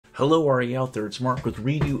Hello, are you out there? It's Mark with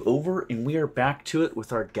Redo Over, and we are back to it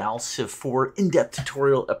with our Gal Civ 4 in-depth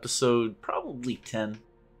tutorial episode, probably 10.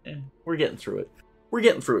 We're getting through it. We're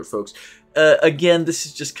getting through it, folks. Again, this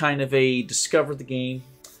is just kind of a discover the game,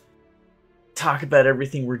 talk about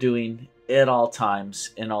everything we're doing at all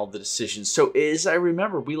times and all the decisions. So as I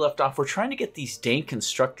remember, we left off, we're trying to get these dang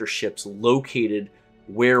constructor ships located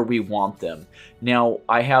where we want them. Now,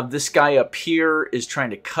 I have this guy up here is trying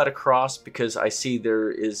to cut across because I see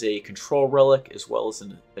there is a control relic as well as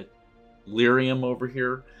a lyrium over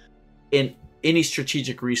here. In any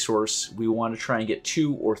strategic resource, we want to try and get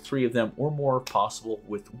 2 or 3 of them or more if possible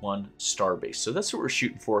with 1 starbase. So that's what we're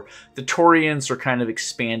shooting for. The Taurians are kind of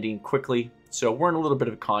expanding quickly, so we're in a little bit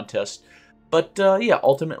of a contest. But yeah,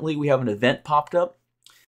 ultimately we have an event popped up.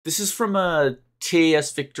 This is from a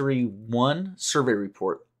TAS Victory 1 survey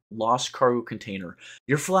report, Lost Cargo Container.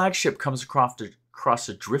 Your flagship comes across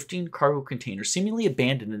a drifting cargo container, seemingly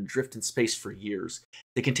abandoned and adrift in space for years.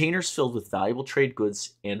 The container is filled with valuable trade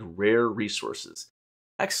goods and rare resources.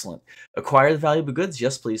 Excellent. Acquire the valuable goods?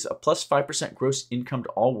 Yes, please. A plus 5% gross income to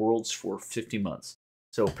all worlds for 50 months.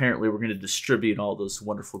 So apparently we're going to distribute all those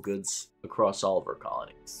wonderful goods across all of our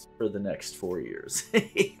colonies for the next 4 years.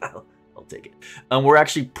 I'll take it. We're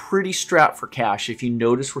actually pretty strapped for cash. If you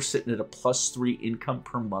notice, we're sitting at a plus 3 income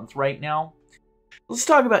per month right now. Let's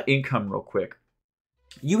talk about income real quick.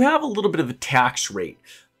 You have a little bit of a tax rate.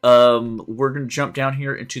 We're going to jump down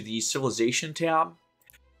here into the civilization tab.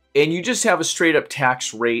 And you just have a straight up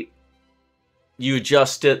tax rate. You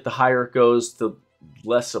adjust it. The higher it goes, the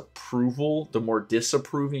less approval, the more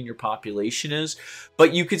disapproving your population is.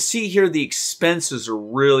 But you can see here the expenses are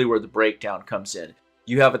really where the breakdown comes in.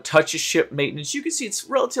 You have a touch of ship maintenance. You can see it's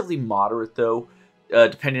relatively moderate, though,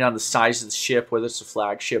 depending on the size of the ship, whether it's a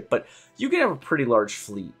flagship. But you can have a pretty large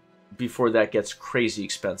fleet before that gets crazy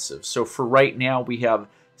expensive. So for right now, we have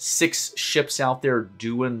 6 ships out there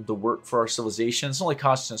doing the work for our civilization. It's only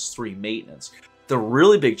costing us 3 maintenance. The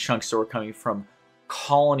really big chunks are coming from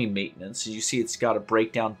colony maintenance. As you see, it's got a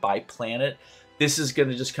breakdown by planet. This is going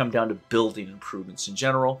to just come down to building improvements in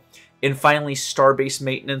general. And finally, starbase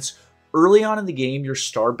maintenance. Early on in the game, your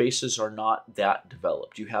star bases are not that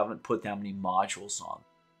developed. You haven't put that many modules on.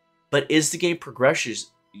 But as the game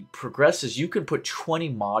progresses, you can put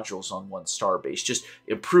 20 modules on 1 star base. Just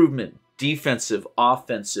improvement, defensive,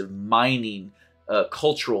 offensive, mining,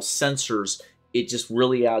 cultural sensors. It just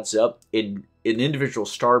really adds up. And an individual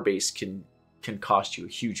star base can cost you a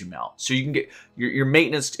huge amount. So you can get your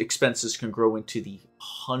maintenance expenses can grow into the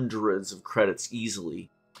hundreds of credits easily.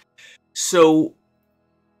 So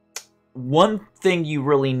one thing you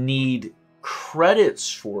really need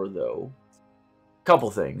credits for, though, a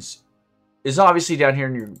couple things, is obviously down here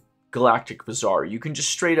in your Galactic Bazaar. You can just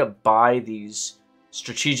straight up buy these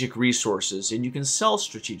strategic resources, and you can sell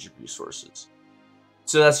strategic resources.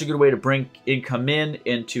 So that's a good way to bring income in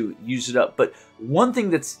and to use it up. But one thing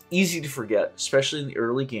that's easy to forget, especially in the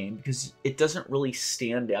early game, because it doesn't really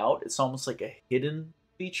stand out, it's almost like a hidden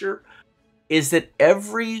feature, is that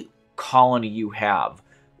every colony you have,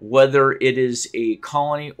 whether it is a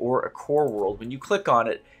colony or a core world, when you click on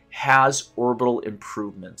it, has orbital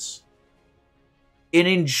improvements. And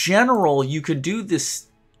in general, you can do this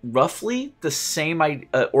roughly the same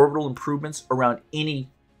orbital improvements around any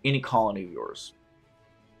colony of yours.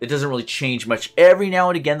 It doesn't really change much. Every now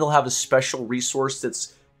and again, they'll have a special resource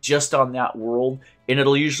that's just on that world, and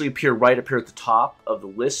it'll usually appear right up here at the top of the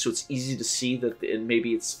list, so it's easy to see that, and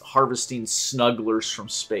maybe it's harvesting snugglers from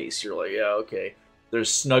space. You're like, yeah, okay. There's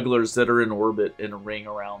snugglers that are in orbit in a ring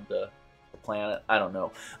around the planet. I don't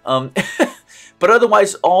know. But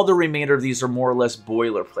otherwise, all the remainder of these are more or less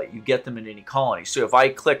boilerplate. You get them in any colony. So if I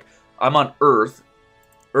click, I'm on Earth.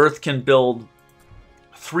 Earth can build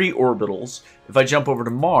 3 orbitals. If I jump over to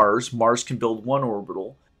Mars, Mars can build 1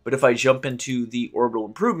 orbital. But if I jump into the orbital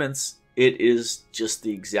improvements, it is just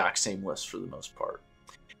the exact same list for the most part.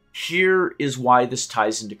 Here is why this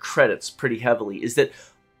ties into credits pretty heavily, is that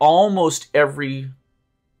almost every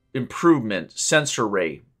improvement, sensor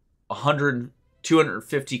array,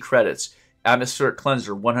 250 credits, atmospheric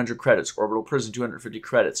cleanser, 100 credits, orbital prison, 250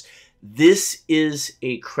 credits. This is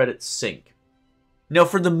a credit sink. Now,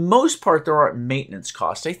 for the most part, there aren't maintenance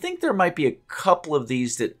costs. I think there might be a couple of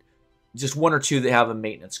these that, just 1 or 2 that have a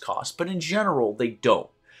maintenance cost, but in general, they don't.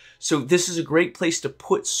 So this is a great place to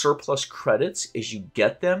put surplus credits as you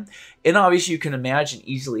get them. And obviously, you can imagine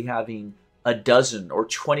easily having a dozen or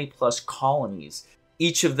 20 plus colonies,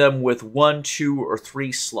 each of them with 1, 2, or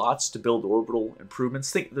 3 slots to build orbital improvements.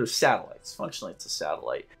 Think they're satellites. Functionally, it's a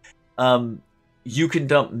satellite. You can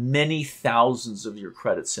dump many thousands of your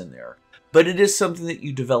credits in there, but it is something that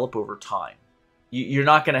you develop over time. You're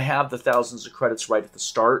not going to have the thousands of credits right at the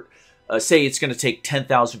start. Say it's going to take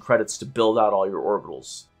 10,000 credits to build out all your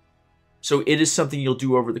orbitals. So it is something you'll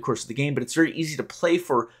do over the course of the game, but it's very easy to play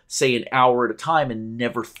for, say, an hour at a time and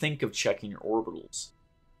never think of checking your orbitals.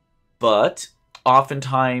 But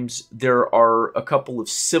oftentimes there are a couple of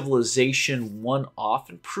civilization one-off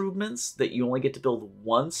improvements that you only get to build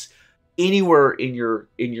once anywhere in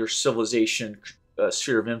your civilization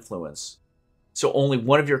sphere of influence. So only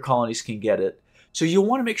one of your colonies can get it. So you'll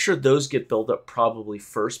want to make sure those get built up probably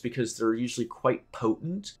first because they're usually quite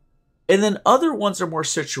potent. And then other ones are more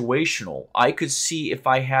situational. I could see if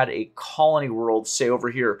I had a colony world, say over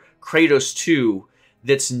here, Kratos 2,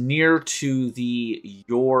 that's near to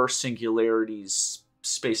your singularity's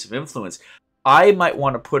space of influence. I might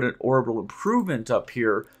want to put an orbital improvement up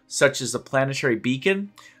here, such as the planetary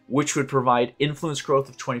beacon, which would provide influence growth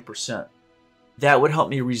of 20%. That would help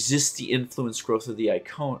me resist the influence growth of the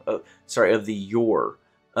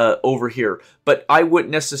over here. But I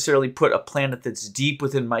wouldn't necessarily put a planet that's deep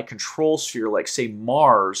within my control sphere, like say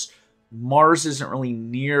Mars. Mars isn't really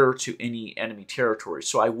near to any enemy territory,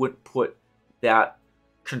 so I wouldn't put that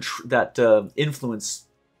influence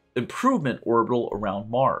improvement orbital around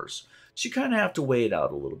Mars. So you kind of have to weigh it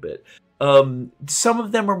out a little bit. Some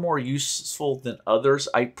of them are more useful than others.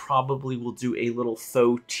 I probably will do a little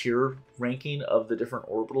faux tier ranking of the different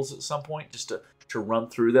orbitals at some point, just to run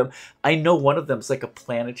through them. I know one of them is like a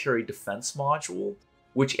planetary defense module,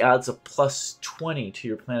 which adds a plus 20 to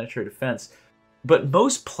your planetary defense. But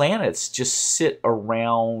most planets just sit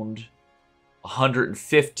around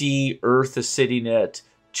 150. Earth is sitting at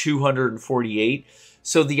 248.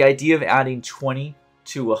 So the idea of adding 20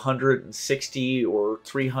 to 160 or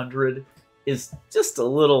 300 is just a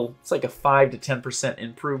little, it's like a 5 to 10%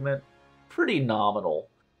 improvement. Pretty nominal.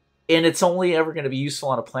 And it's only ever going to be useful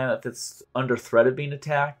on a planet that's under threat of being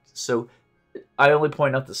attacked. So I only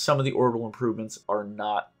point out that some of the orbital improvements are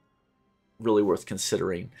not really worth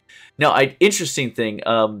considering. Now, interesting thing,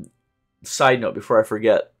 side note before I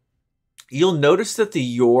forget, you'll notice that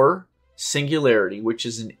your singularity, which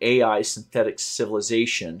is an AI synthetic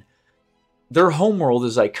civilization, their homeworld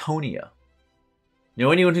is Iconia.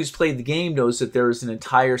 Now, anyone who's played the game knows that there is an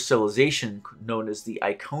entire civilization known as the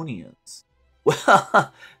Iconians.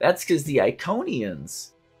 Well, that's because the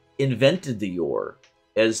Iconians invented the Yor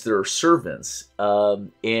as their servants,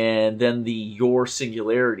 and then the Yor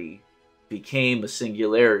singularity became a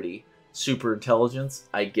singularity. Super intelligence,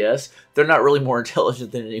 I guess. They're not really more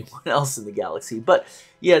intelligent than anyone else in the galaxy, but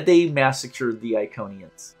yeah, they massacred the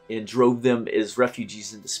Iconians and drove them as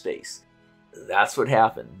refugees into space. That's what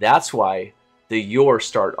happened. That's why the Yor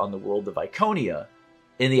start on the world of Iconia,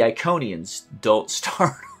 and the Iconians don't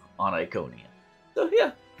start on Iconia. So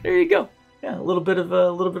yeah, there you go. Yeah, a little bit of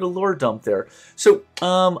lore dump there. So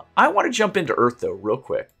I want to jump into Earth though, real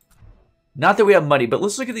quick. Not that we have money, but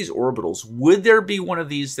let's look at these orbitals. Would there be one of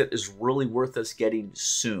these that is really worth us getting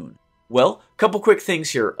soon? Well, a couple quick things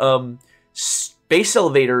here. Space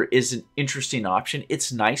Elevator is an interesting option.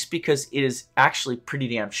 It's nice because it is actually pretty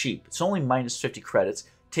damn cheap. It's only minus 50 credits.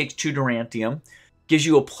 Takes 2 Durantium. Gives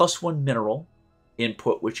you a +1 mineral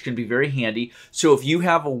input, which can be very handy. So if you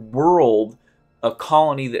have a world, a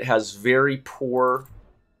colony that has very poor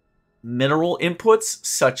mineral inputs,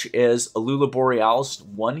 such as Alula Borealis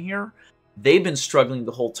 1 here, they've been struggling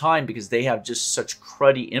the whole time because they have just such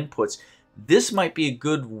cruddy inputs. This might be a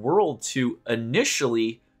good world to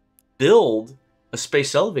initially build a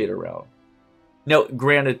space elevator around. Now,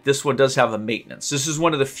 granted, this one does have a maintenance. This is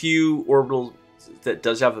one of the few orbitals that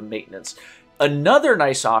does have a maintenance. Another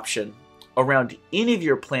nice option around any of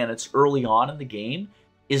your planets early on in the game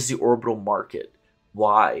is the orbital market.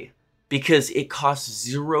 Why? Because it costs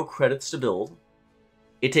 0 credits to build.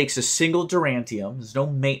 It takes a single Durantium. There's no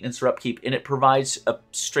maintenance or upkeep, and it provides a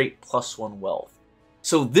straight +1 wealth.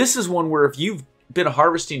 So this is one where if you've been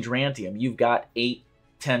harvesting Durantium, you've got 8,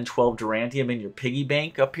 10, 12 Durantium in your piggy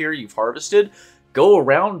bank up here you've harvested, go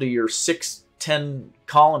around to your 6, 10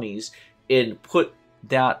 colonies and put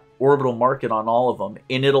that orbital market on all of them,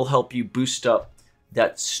 and it'll help you boost up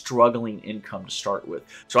that struggling income to start with.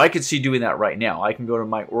 So I could see doing that right now. I can go to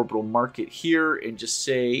my orbital market here and just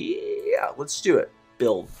say, yeah, let's do it.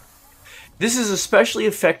 Build. This is especially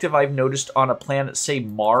effective, I've noticed, on a planet, say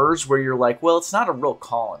Mars, where you're like, well, it's not a real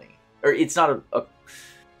colony, or it's not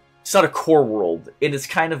a core world, and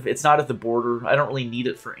it's not at the border. I don't really need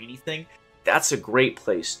it for anything. That's a great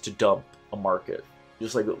place to dump a market.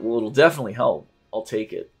 Just like, well, it'll definitely help. I'll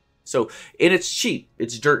take it. So, and it's cheap.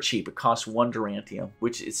 It's dirt cheap. It costs 1 Durantium,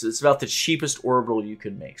 which it's about the cheapest orbital you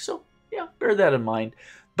can make. So, yeah, bear that in mind.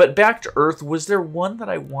 But back to Earth, was there one that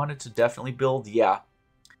I wanted to definitely build? Yeah.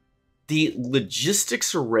 The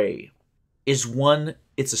logistics array is one,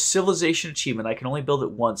 it's a civilization achievement. I can only build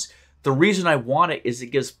it once. The reason I want it is it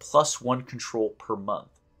gives +1 control per month.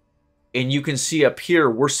 And you can see up here,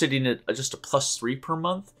 we're sitting at just a +3 per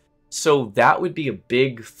month. So that would be a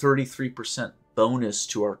big 33% bonus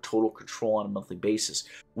to our total control on a monthly basis.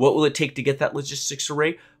 What will it take to get that logistics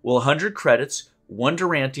array? Well, 100 credits, 1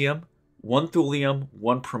 Durantium, 1 Thulium,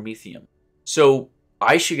 1 Promethium. So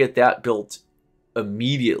I should get that built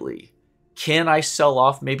immediately. Can I sell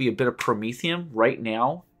off maybe a bit of Promethium right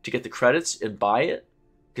now to get the credits and buy it?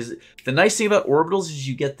 Because the nice thing about Orbitals is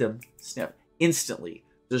you get them instantly.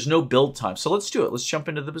 There's no build time. So let's do it. Let's jump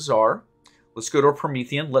into the bazaar. Let's go to our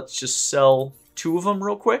Promethium. Let's just sell 2 of them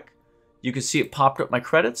real quick. You can see it popped up my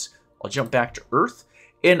credits. I'll jump back to Earth.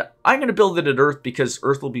 And I'm going to build it at Earth because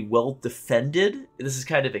Earth will be well defended. This is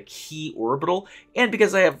kind of a key orbital. And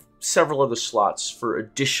because I have several other slots for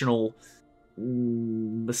additional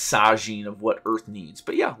massaging of what Earth needs.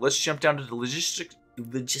 But yeah, let's jump down to the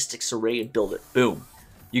logistics array and build it. Boom.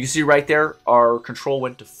 You can see right there, our control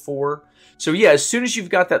went to 4. So yeah, as soon as you've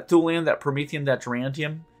got that Thulium, that Promethium, that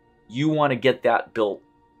Durantium, you want to get that built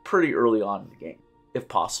pretty early on in the game, if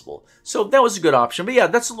possible. So that was a good option. But yeah,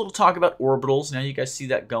 that's a little talk about Orbitals. Now you guys see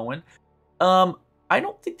that going. I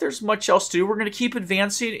don't think there's much else to do. We're going to keep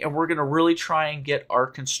advancing, and we're going to really try and get our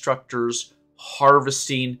constructors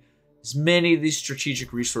harvesting as many of these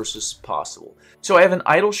strategic resources as possible. So I have an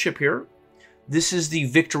idle ship here. This is the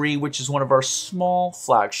Victory, which is one of our small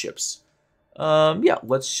flagships. Yeah,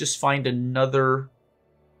 let's just find another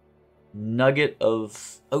nugget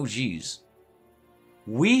of... Oh, geez.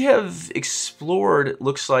 We have explored, it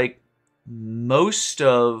looks like, most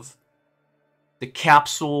of the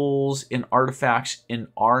capsules and artifacts in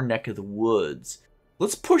our neck of the woods.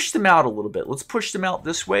 Let's push them out a little bit. Let's push them out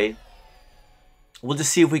this way. We'll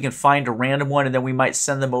just see if we can find a random one, and then we might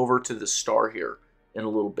send them over to the star here in a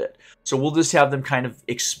little bit. So we'll just have them kind of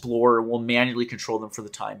explore, and we'll manually control them for the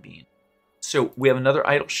time being. So we have another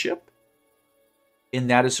idle ship, and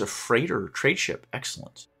that is a freighter trade ship.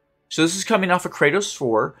 Excellent. So this is coming off of Kratos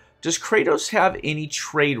 4. Does Kratos have any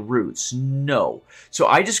trade routes? No. So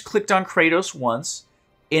I just clicked on Kratos once,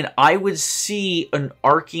 and I would see an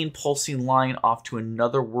arcing, pulsing line off to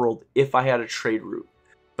another world if I had a trade route.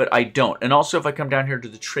 But I don't. And also, if I come down here to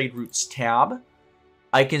the Trade Routes tab,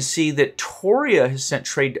 I can see that Toria has sent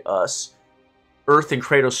trade to us, Earth and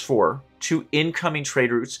Kratos 4, 2 incoming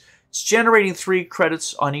trade routes. It's generating 3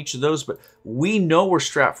 credits on each of those, but we know we're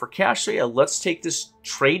strapped for cash. So yeah, let's take this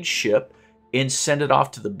trade ship and send it off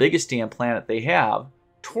to the biggest damn planet they have,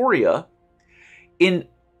 Toria.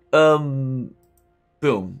 Boom,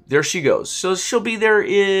 there she goes. So she'll be there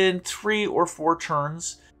in 3 or 4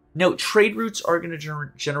 turns. Now, trade routes are going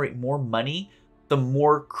to generate more money the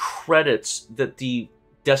more credits that the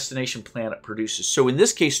destination planet produces. So in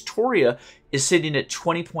this case, Toria is sitting at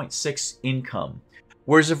 20.6 income.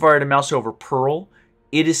 Whereas if I were to mouse over Pearl,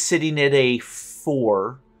 it is sitting at a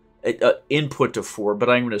 4, input of 4, but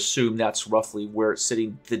I'm going to assume that's roughly where it's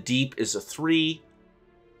sitting. The Deep is a 3,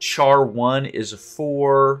 Char 1 is a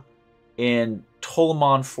 4, and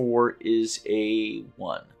Tolemon 4 is a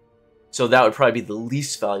 1. So that would probably be the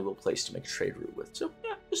least valuable place to make a trade route with. So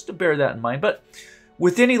yeah, just to bear that in mind. But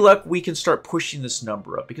with any luck, we can start pushing this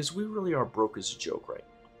number up because we really are broke as a joke right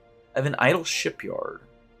now. I have an idle shipyard.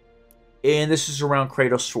 And this is around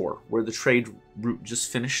Kratos 4, where the trade route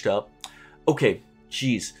just finished up. Okay,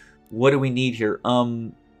 geez, what do we need here?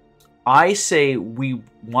 I say we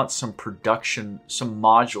want some production, some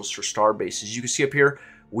modules for star bases. You can see up here,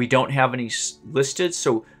 we don't have any listed,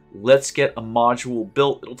 so let's get a module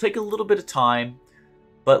built. It'll take a little bit of time,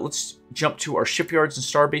 but let's jump to our shipyards and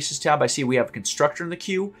star bases tab. I see we have a constructor in the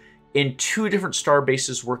queue and 2 different star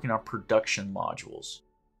bases working on production modules.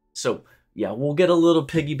 So yeah, we'll get a little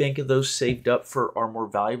piggy bank of those saved up for our more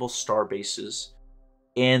valuable star bases.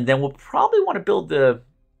 And then we'll probably want to build a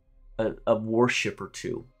warship or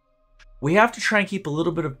 2. We have to try and keep a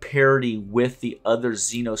little bit of parity with the other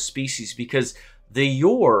Xeno species because the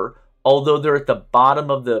Yor, although they're at the bottom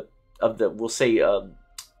of the we'll say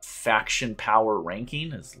faction power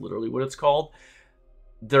ranking, is literally what it's called,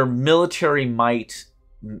 their military might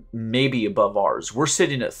may be above ours. We're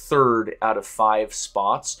sitting at 3rd out of 5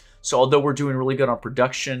 spots. So although we're doing really good on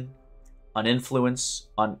production, on influence,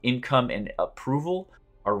 on income and approval,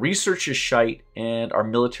 our research is shite, and our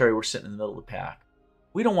military, we're sitting in the middle of the pack.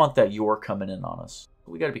 We don't want that Yor coming in on us.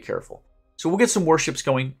 We got to be careful. So we'll get some warships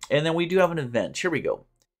going, and then we do have an event. Here we go.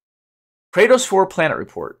 Kratos 4 Planet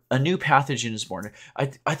Report. A new pathogen is born.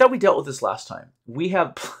 I thought we dealt with this last time. We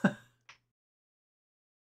have...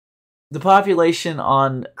 The population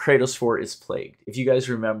on Kratos 4 is plagued. If you guys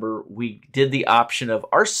remember, we did the option of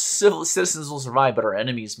our citizens will survive, but our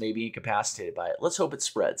enemies may be incapacitated by it. Let's hope it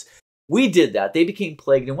spreads. We did that. They became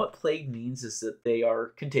plagued, and what plague means is that they are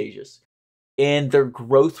contagious, and their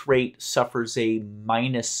growth rate suffers a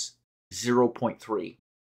minus 0.3.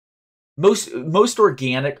 Most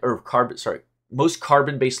organic or most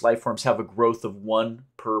carbon-based life forms have a growth of 1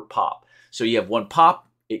 per pop. So you have 1 pop,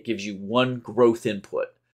 it gives you 1 growth input.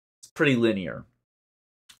 Pretty linear.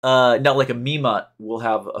 Now, like a Memot will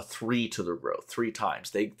have a 3 to their growth, 3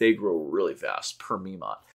 times. They grow really fast per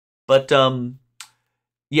Memot. But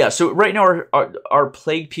yeah, so right now our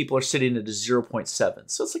plague people are sitting at a 0.7.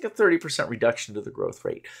 So it's like a 30% reduction to the growth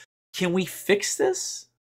rate. Can we fix this?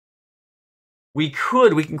 We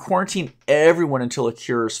could. We can quarantine everyone until a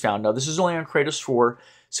cure is found. Now, this is only on Kratos 4.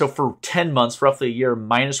 So for 10 months, roughly a year,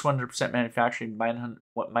 minus 100% manufacturing, minus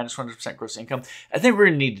 100% gross income. I think we're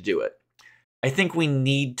going to need to do it. I think we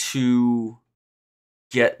need to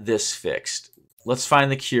get this fixed. Let's find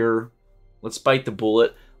the cure. Let's bite the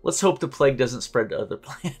bullet. Let's hope the plague doesn't spread to other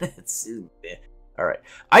planets. All right.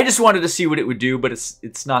 I just wanted to see what it would do, but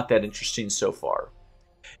it's not that interesting so far.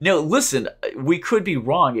 Now, listen, we could be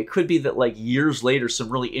wrong. It could be that like years later, some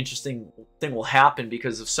really interesting thing will happen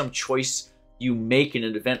because of some choice you make in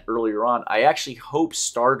an event earlier on. I actually hope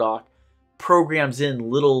Stardock programs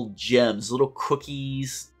in little gems, little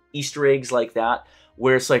cookies, Easter eggs like that,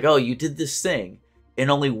 where it's like, oh, you did this thing,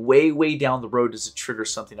 and only way, way down the road does it trigger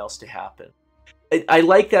something else to happen. I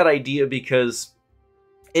like that idea because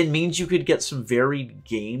it means you could get some varied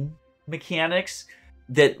game mechanics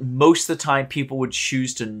that most of the time people would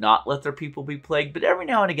choose to not let their people be plagued, but every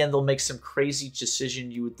now and again they'll make some crazy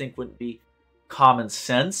decision you would think wouldn't be common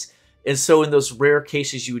sense. And so in those rare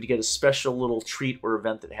cases, you would get a special little treat or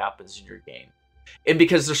event that happens in your game. And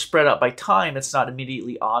because they're spread out by time, it's not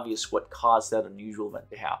immediately obvious what caused that unusual event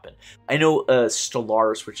to happen. I know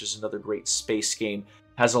Stellaris, which is another great space game,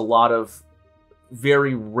 has a lot of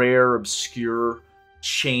very rare, obscure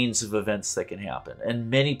chains of events that can happen. And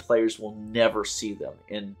many players will never see them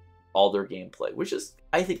in all their gameplay, which is,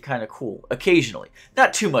 I think, kind of cool. Occasionally.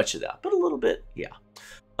 Not too much of that, but a little bit, yeah.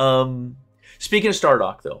 Speaking of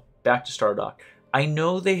Stardock, though, back to Stardock. I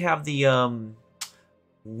know they have the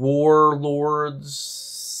Warlords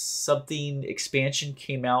something expansion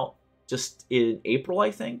came out just in April,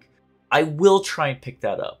 I think. I will try and pick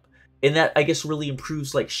that up. And that, I guess, really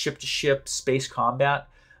improves like ship-to-ship space combat.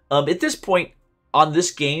 At this point, on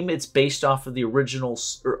this game, it's based off of the original,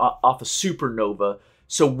 or off of Supernova.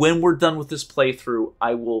 So when we're done with this playthrough,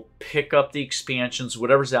 I will pick up the expansions,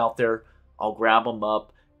 whatever's out there. I'll grab them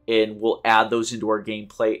up, and we'll add those into our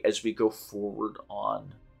gameplay as we go forward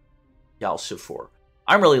on Gal Civ 4.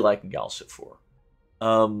 I'm really liking Gal Civ 4.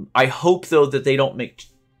 I hope, though, that they don't make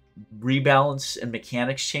rebalance and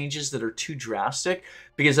mechanics changes that are too drastic,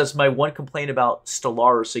 because that's my one complaint about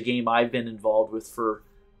Stellaris, a game I've been involved with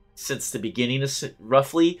since the beginning,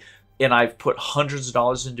 roughly, and I've put hundreds of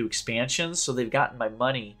dollars into expansions, so they've gotten my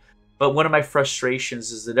money. But one of my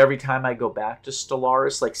frustrations is that every time I go back to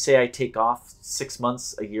Stellaris, like say I take off 6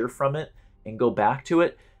 months, a year from it, and go back to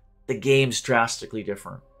it, the game's drastically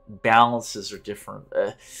different. Balances are different.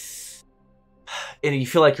 And you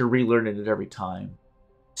feel like you're relearning it every time.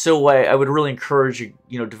 So I would really encourage,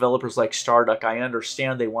 developers like Stardock. I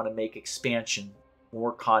understand they want to make expansion,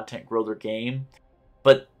 more content, grow their game.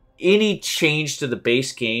 But any change to the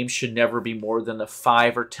base game should never be more than a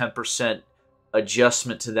 5 or 10%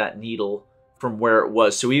 adjustment to that needle from where it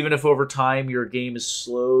was. So even if over time your game is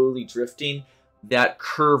slowly drifting, that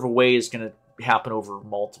curve away is going to happen over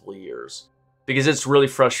multiple years. Because it's really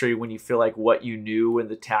frustrating when you feel like what you knew and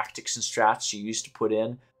the tactics and strats you used to put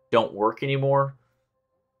in don't work anymore.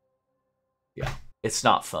 Yeah, it's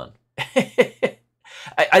not fun.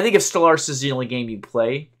 I think if Stellaris is the only game you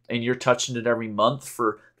play and you're touching it every month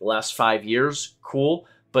for the last 5 years, cool.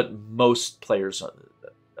 But most players,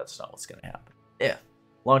 that's not what's going to happen. Yeah.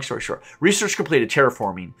 Long story short, research completed.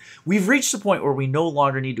 Terraforming. We've reached the point where we no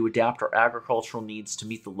longer need to adapt our agricultural needs to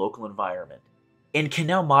meet the local environment, and can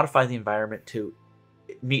now modify the environment to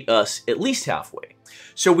meet us at least halfway.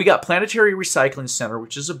 So we got Planetary Recycling Center,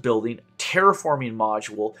 which is a building, terraforming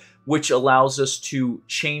module, which allows us to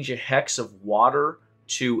change a hex of water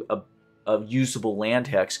to a usable land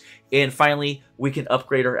hex. And finally, we can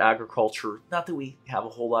upgrade our agriculture. Not that we have a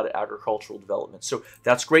whole lot of agricultural development. So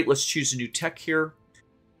that's great. Let's choose a new tech here.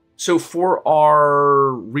 So for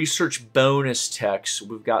our research bonus techs,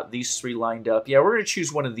 we've got these 3 lined up. Yeah, we're going to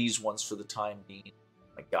choose one of these ones for the time being.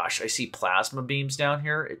 My gosh, I see plasma beams down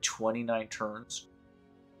here at 29 turns.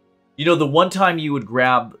 The one time you would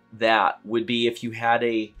grab that would be if you had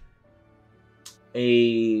a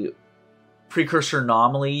a precursor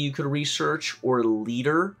anomaly you could research, or a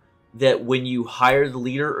leader that when you hire the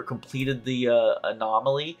leader or completed the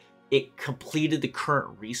anomaly, it completed the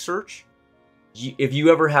current research. If you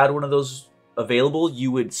ever had one of those available,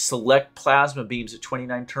 you would select plasma beams at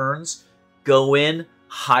 29 turns, go in,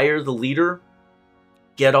 hire the leader,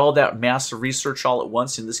 get all that massive research all at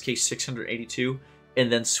once, in this case 682,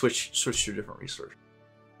 and then switch to a different research.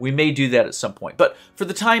 We may do that at some point. But for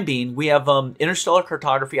the time being, we have interstellar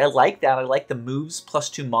cartography. I like that. I like the moves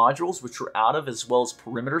 +2 modules, which we're out of, as well as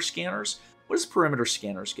perimeter scanners. What does perimeter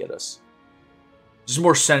scanners get us? There's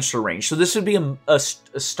more sensor range. So this would be a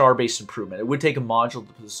star-based improvement. It would take a module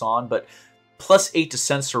to put this on, but +8 to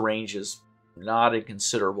sensor range is not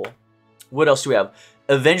inconsiderable. What else do we have?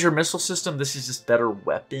 Avenger missile system. This is just better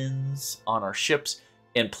weapons on our ships.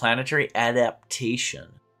 And planetary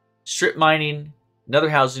adaptation. Strip mining, another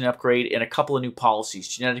housing upgrade, and a couple of new policies.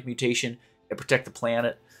 Genetic mutation and protect the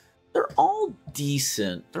planet. They're all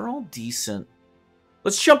decent. They're all decent.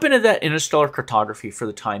 Let's jump into that interstellar cartography for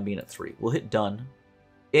the time being at 3. We'll hit done.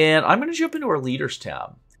 And I'm going to jump into our leaders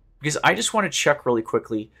tab, because I just want to check really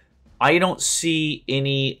quickly. I don't see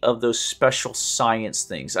any of those special science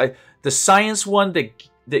things. The science one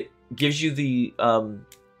that gives you the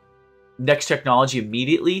next technology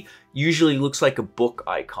immediately usually looks like a book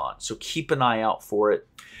icon, so keep an eye out for it.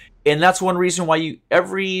 And that's one reason why you,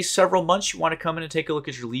 every several months, you want to come in and take a look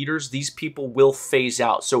at your leaders. These people will phase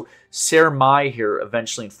out. So Ser Mai here,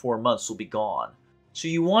 eventually in 4 months, will be gone. So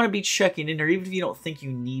you want to be checking in there, even if you don't think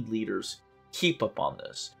you need leaders. Keep up on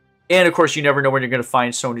this. And of course, you never know when you're going to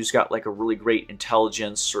find someone who's got like a really great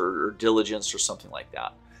intelligence or diligence or something like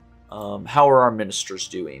that. How are our ministers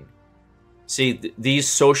doing? See, these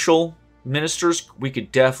social ministers, we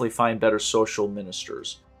could definitely find better social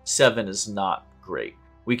ministers. 7 is not great.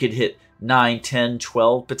 We could hit 9, 10,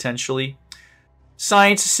 12 potentially.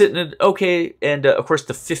 Science is sitting at okay. And of course,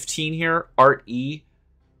 the 15 here, Art E,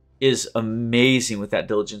 is amazing with that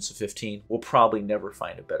diligence of 15. We'll probably never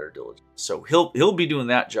find a better diligence. So he'll be doing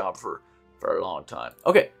that job for a long time.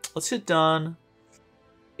 Okay, let's hit done.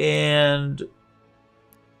 And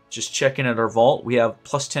just checking at our vault. We have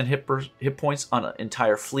 +10 hit points on an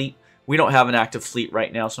entire fleet. We don't have an active fleet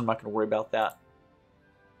right now, so I'm not going to worry about that.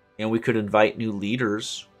 And we could invite new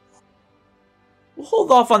leaders. We'll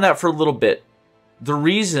hold off on that for a little bit. The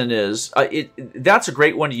reason is, that's a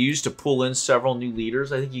great one to use to pull in several new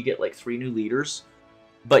leaders. I think you get like 3 new leaders.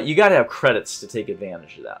 But you got to have credits to take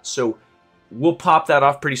advantage of that. So we'll pop that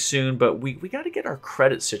off pretty soon, but we got to get our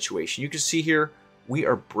credit situation. You can see here, we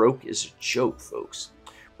are broke as a joke, folks.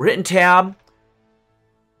 We're hitting tab.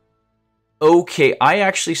 Okay, I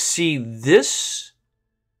actually see this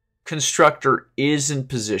constructor is in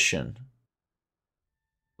position.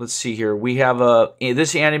 Let's see here. We have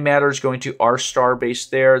this antimatter is going to our star base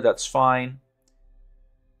there. That's fine.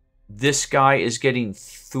 This guy is getting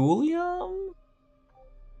thulium.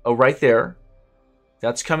 Oh, right there.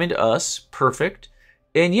 That's coming to us. Perfect.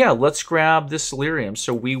 And yeah, let's grab this lyrium.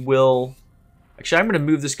 So we will... Actually, I'm going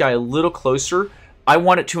to move this guy a little closer. I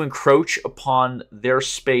want it to encroach upon their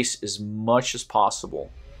space as much as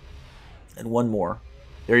possible. And one more.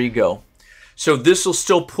 There you go. So this will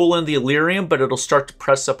still pull in the Illyrium, but it'll start to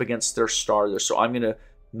press up against their star there. So I'm going to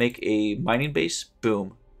make a mining base.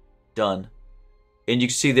 Boom. Done. And you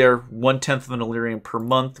can see there, 1/10 of an Illyrium per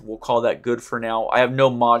month. We'll call that good for now. I have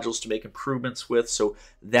no modules to make improvements with, so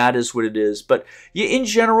that is what it is. But yeah, in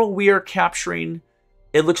general, we are capturing,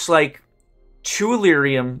 it looks like, 2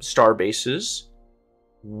 Illyrium star bases,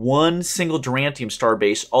 1 single Durantium star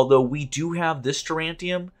base. Although we do have this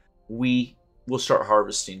Durantium, we will start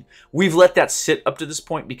harvesting. We've let that sit up to this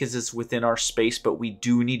point because it's within our space, but we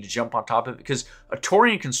do need to jump on top of it because a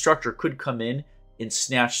Taurian constructor could come in and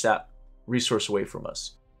snatch that resource away from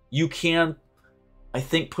us. You can, I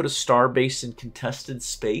think, put a star base in contested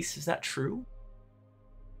space. Is that true?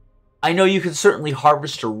 I know you can certainly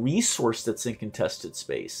harvest a resource that's in contested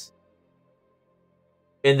space.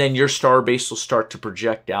 And then your star base will start to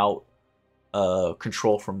project out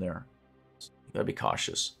control from there. You gotta be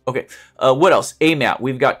cautious. Okay, what else? AMAT.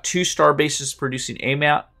 We've got 2 star bases producing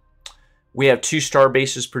AMAT. We have 2 star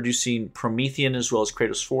bases producing Promethean as well as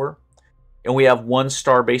Kratos 4. And we have 1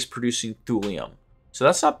 star base producing thulium. So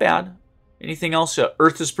that's not bad. Anything else?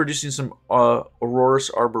 Earth is producing some Auroras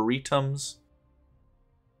Arboretums.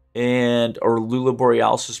 And Lula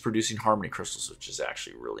Borealis is producing Harmony Crystals, which is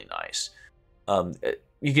actually really nice.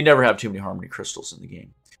 You can never have too many Harmony Crystals in the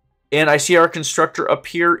game. And I see our constructor up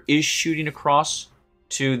here is shooting across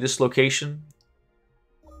to this location.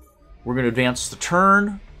 We're going to advance the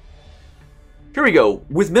turn. Here we go.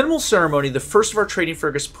 With minimal ceremony, the first of our trading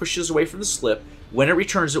frigates pushes away from the slip When it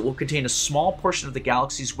returns, it will contain a small portion of the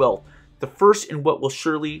galaxy's wealth, the first in what will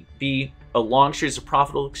surely be a long series of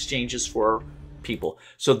profitable exchanges for people.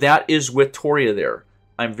 So that is with Toria there.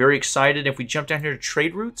 I'm very excited. If we jump down here to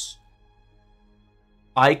trade routes,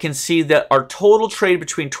 I can see that our total trade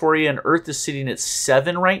between Toria and Earth is sitting at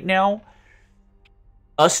 7 right now.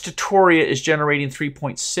 Us to Toria is generating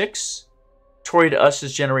 3.6. Toria to us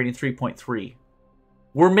is generating 3.3.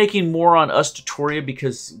 We're making more on us to Toria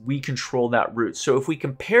because we control that route. So if we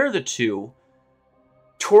compare the two,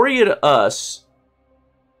 Toria to us,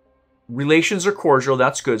 relations are cordial.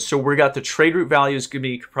 That's good. So we got the trade route value is going to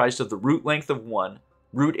be comprised of the route length of 1,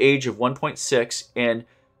 route age of 1.6, and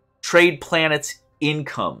trade planets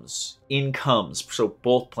incomes. So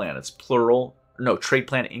both planets, plural. No, trade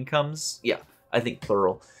planet incomes. Yeah, I think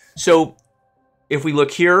plural. So if we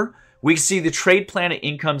look here, we can see the trade planet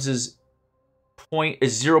incomes is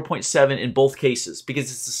 0.7 in both cases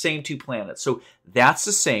because it's the same 2 planets. So that's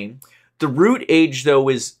the same. The route age, though,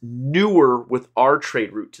 is newer with our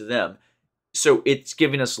trade route to them. So it's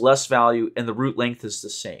giving us less value, and the route length is the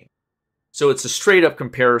same. So it's a straight up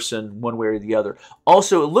comparison one way or the other.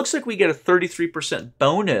 Also, it looks like we get a 33%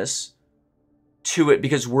 bonus to it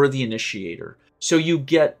because we're the initiator. So you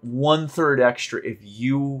get 1/3 extra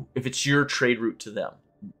if it's your trade route to them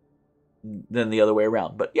than the other way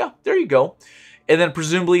around. But yeah, there you go. And then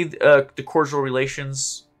presumably the cordial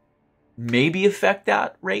relations maybe affect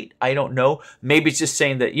that rate. I don't know. Maybe it's just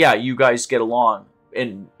saying that, yeah, you guys get along.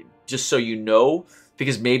 And just so you know,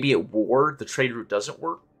 because maybe at war, the trade route doesn't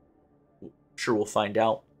work. Sure, we'll find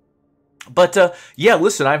out. But yeah,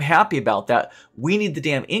 listen, I'm happy about that. We need the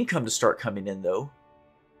damn income to start coming in, though.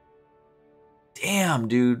 Damn,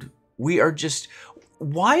 dude. We are just...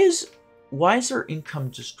 Why is our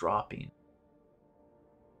income just dropping?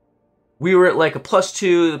 We were at like a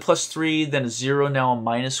 +2, a +3, then a 0, now a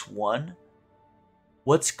 -1.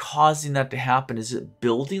 What's causing that to happen? Is it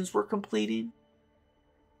buildings we're completing?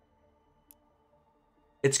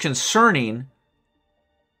 It's concerning.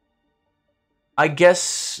 I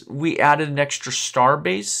guess we added an extra star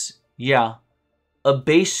base. Yeah. A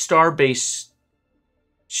base star base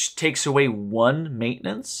takes away 1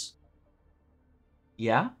 maintenance.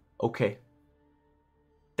 Yeah? Okay.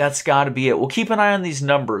 That's got to be it. We'll keep an eye on these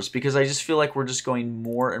numbers because I just feel like we're just going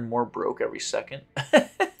more and more broke every second.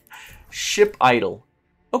 Ship idle.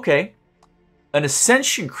 Okay. An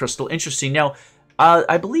ascension crystal. Interesting. Now,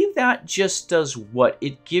 I believe that just does what?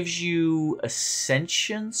 It gives you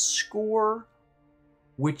ascension score,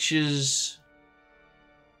 which is...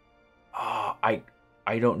 I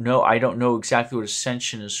don't know. I don't know exactly what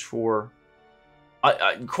ascension is for.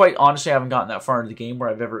 I quite honestly, I haven't gotten that far into the game where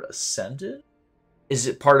I've ever ascended. Is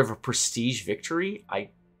it part of a prestige victory? I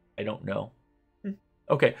don't know.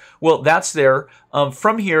 Okay, well, that's there.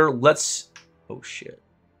 From here, let's... Oh, shit.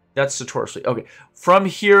 That's the Taurus fleet. Okay, from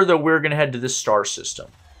here, though, we're going to head to this star system.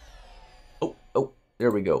 Oh,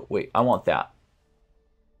 there we go. Wait, I want that.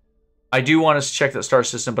 I do want us to check that star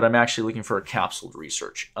system, but I'm actually looking for a capsule to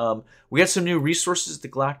research. We got some new resources at the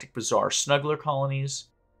Galactic Bazaar. Snuggler colonies,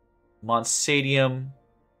 Monsadium,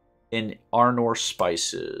 and Arnor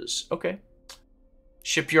spices. Okay.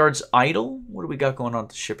 Shipyard's idle. What do we got going on at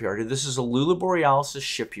the shipyard? This is a Lula Borealis'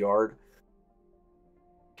 shipyard.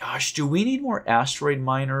 Gosh, do we need more asteroid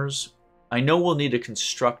miners? I know we'll need a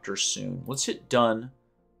constructor soon. Let's hit done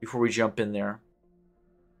before we jump in there.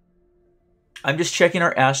 I'm just checking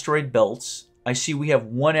our asteroid belts. I see we have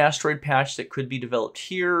 1 asteroid patch that could be developed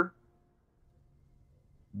here.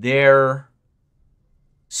 There.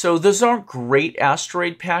 So those aren't great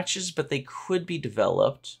asteroid patches, but they could be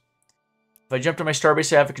developed. If I jump to my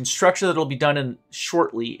starbase, I have a construction that'll be done in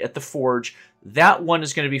shortly at the forge. That one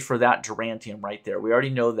is going to be for that Durantium right there. We already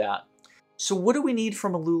know that. So what do we need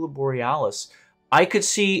from a Lula Borealis? I could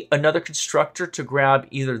see another constructor to grab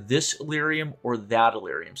either this Illyrium or that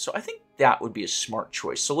Illyrium. So I think that would be a smart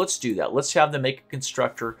choice. So let's do that. Let's have them make a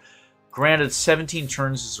constructor. Granted, 17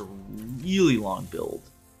 turns is a really long build.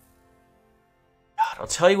 God, I'll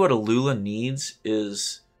tell you what a Lula needs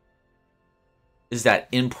is that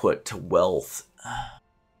input to wealth.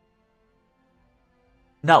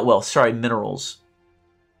 Not wealth, sorry, minerals.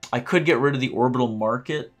 I could get rid of the orbital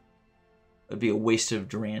market. It'd be a waste of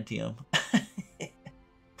Durantium.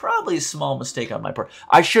 Probably a small mistake on my part.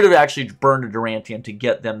 I should have actually burned a Durantium to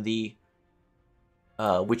get them the...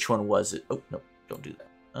 which one was it? Oh, no, don't do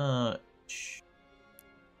that.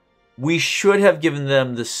 We should have given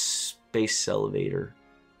them the space elevator.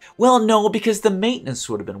 Well, no, because the maintenance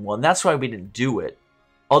would have been 1. That's why we didn't do it.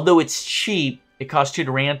 Although it's cheap, it costs 2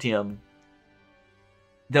 Durantium.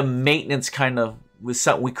 The maintenance kind of was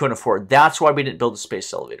something we couldn't afford. That's why we didn't build a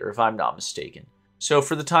space elevator, if I'm not mistaken. So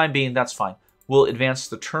for the time being, that's fine. We'll advance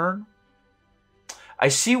the turn. I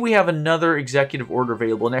see we have another executive order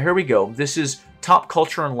available. Now, here we go. This is top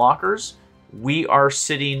culture and lockers. We are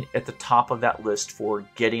sitting at the top of that list for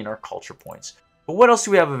getting our culture points. But what else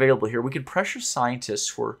do we have available here? We can pressure scientists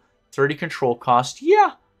for 30 control cost.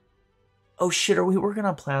 Yeah. Oh, shit. Are we working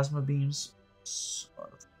on plasma beams?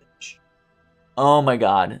 Oh, my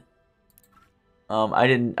God. I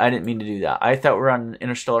didn't mean to do that. I thought we were on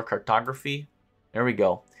interstellar cartography. There we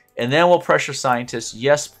go. And then we'll pressure scientists.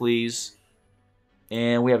 Yes, please.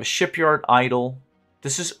 And we have a shipyard idle.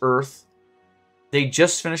 This is Earth. They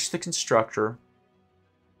just finished the constructor.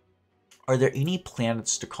 Are there any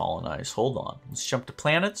planets to colonize? Hold on. Let's jump to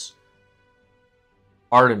planets.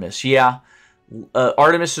 Artemis. Yeah.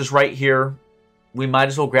 Artemis is right here. We might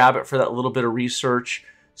as well grab it for that little bit of research.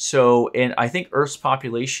 So, and I think Earth's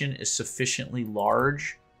population is sufficiently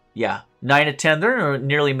large. Yeah. 9 to 10. They're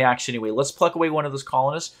nearly max anyway. Let's pluck away one of those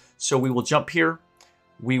colonists. So we will jump here.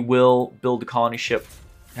 We will build the colony ship,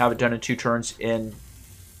 have it done in 2 turns, and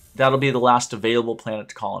that'll be the last available planet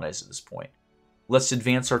to colonize at this point. Let's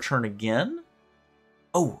advance our turn again.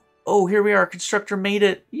 Oh, here we are. Constructor made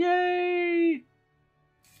it. Yay!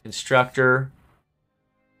 Constructor.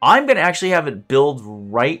 I'm going to actually have it build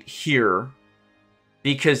right here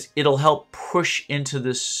because it'll help push into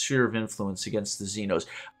this sphere of influence against the Xenos.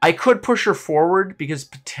 I could push her forward because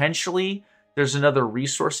potentially there's another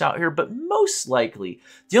resource out here, but most likely,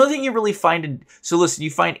 the only thing you really find in... So listen, you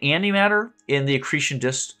find antimatter in the accretion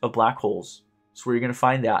disk of black holes. That's where you're going to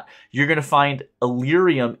find that. You're going to find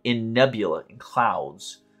Illyrium in nebula, in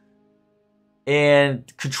clouds. And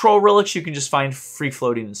control relics you can just find free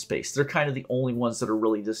floating in space. They're kind of the only ones that are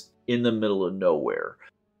really just in the middle of nowhere.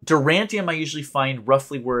 Durantium I usually find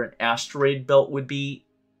roughly where an asteroid belt would be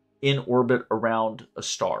in orbit around a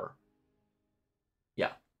star.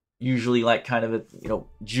 Yeah. Usually like kind of a,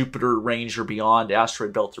 Jupiter range or beyond,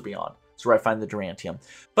 asteroid belt or beyond. That's where I find the Durantium.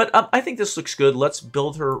 But I think this looks good. Let's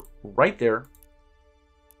build her right there.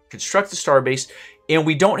 Construct the starbase. And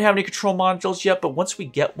we don't have any control modules yet, but once we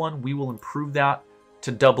get one, we will improve that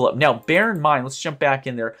to double up. Now, bear in mind, let's jump back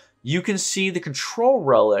in there. You can see the control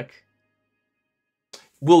relic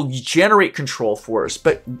will generate control for us,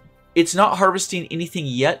 but it's not harvesting anything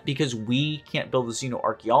yet because we can't build the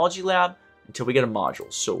xenoarchaeology lab until we get a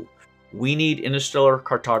module. So we need interstellar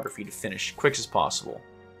cartography to finish quick as possible.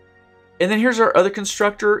 And then here's our other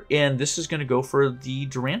constructor, and this is going to go for the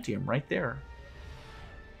Durantium right there.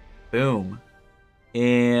 Boom.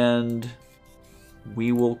 And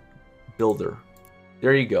we will build her.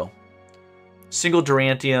 There you go. Single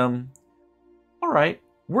Durantium. All right.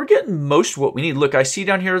 We're getting most of what we need. Look, I see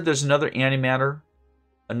down here there's another antimatter,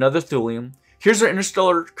 another thulium. Here's our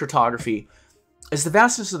interstellar cartography. As the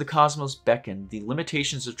vastness of the cosmos beckoned, the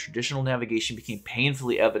limitations of traditional navigation became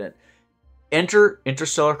painfully evident. Enter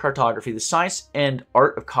interstellar cartography, the science and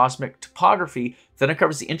art of cosmic topography that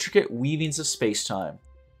uncovers the intricate weavings of space-time.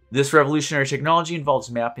 This revolutionary technology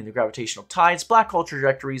involves mapping the gravitational tides, black hole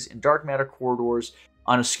trajectories, and dark matter corridors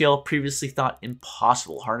on a scale previously thought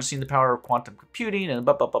impossible, harnessing the power of quantum computing and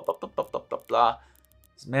blah, blah, blah, blah, blah, blah, blah, blah, blah.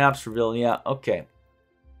 Maps reveal, yeah, okay.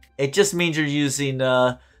 It just means you're using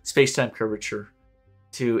space-time curvature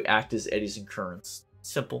to act as eddies and currents.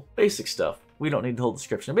 Simple, basic stuff. We don't need the whole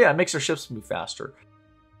description. But yeah, it makes our ships move faster.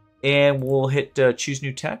 And we'll hit choose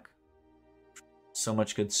new tech. So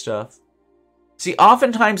much good stuff. See,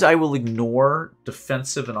 oftentimes I will ignore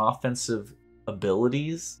defensive and offensive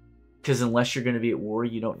abilities because unless you're going to be at war,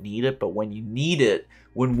 you don't need it. But when you need it,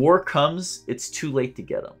 when war comes, it's too late to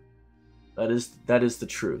get them. That is the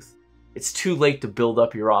truth. It's too late to build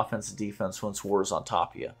up your offense and defense once war is on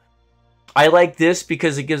top of you. I like this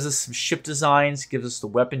because it gives us some ship designs, gives us the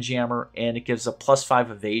weapon jammer, and it gives a +5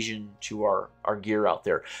 evasion to our gear out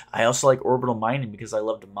there. I also like orbital mining because I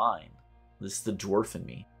love to mine. This is the dwarf in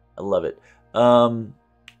me. I love it.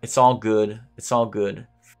 It's all good. It's all good.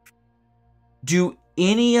 Do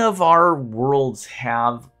any of our worlds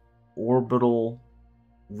have orbital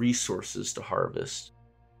resources to harvest?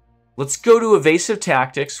 Let's go to evasive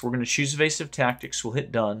tactics. We're going to choose evasive tactics. We'll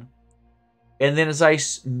hit done. And then as I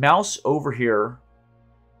mouse over here,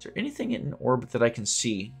 is there anything in orbit that I can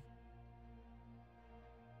see?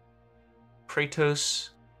 Kratos.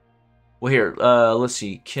 Well, here, let's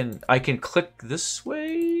see. I can click this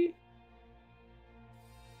way?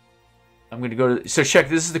 I'm going to go to... So check,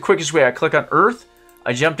 this is the quickest way. I click on Earth.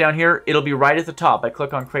 I jump down here. It'll be right at the top. I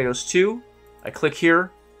click on Kratos 2. I click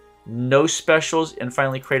here. No specials. And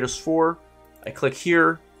finally, Kratos 4. I click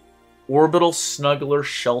here. Orbital Snuggler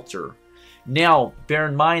Shelter. Now, bear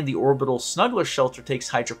in mind, the Orbital Snuggler Shelter takes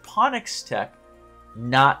hydroponics tech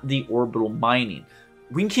not the orbital mining.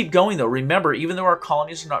 We can keep going, though. Remember, even though our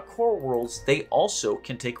colonies are not core worlds, they also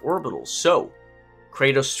can take orbitals. So,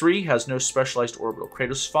 Kratos 3 has no specialized orbital.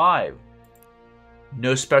 Kratos 5,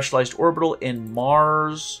 no specialized orbital. And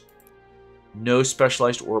Mars, no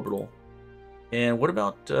specialized orbital. And what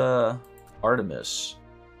about Artemis?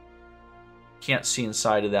 Can't see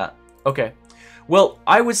inside of that. Okay. Well,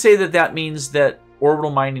 I would say that that means that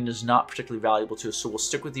orbital mining is not particularly valuable to us, so we'll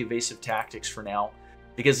stick with the evasive tactics for now.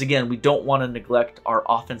 Because, again, we don't want to neglect our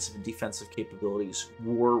offensive and defensive capabilities.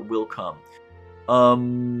 War will come.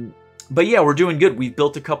 But, yeah, we're doing good. We've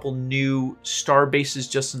built a couple new star bases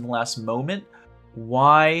just in the last moment.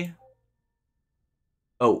 Why?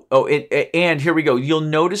 And here we go. You'll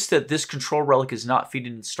notice that this control relic is not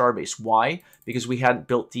feeding the starbase. Why? Because we hadn't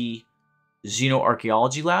built the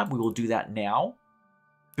Xenoarchaeology Lab. We will do that now.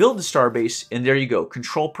 Build the starbase, and there you go.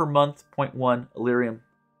 Control per month, 0.1. Illyrium,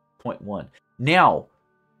 0.1. Now,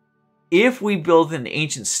 if we build an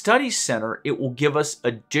Ancient Studies Center, it will give us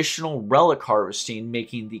additional relic harvesting,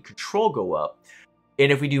 making the control go up.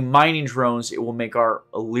 And if we do mining drones, it will make our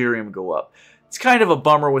Illyrium go up. It's kind of a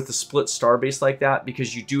bummer with a split starbase like that,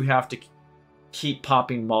 because you do have to keep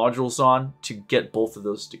popping modules on to get both of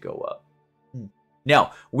those to go up.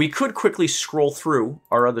 Now, we could quickly scroll through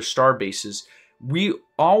our other star bases.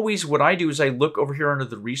 What I do is I look over here under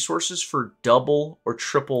the resources for double or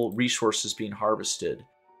triple resources being harvested.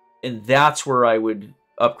 And that's where I would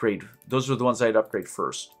upgrade. Those are the ones I'd upgrade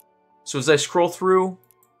first. So as I scroll through,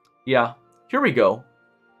 yeah, here we go.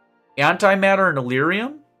 Antimatter and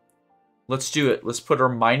Illyrium. Let's do it. Let's put our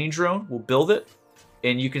mining drone. We'll build it.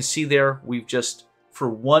 And you can see there, we've just, for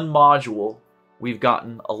one module, we've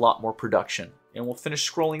gotten a lot more production. And we'll finish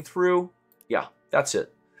scrolling through. Yeah, that's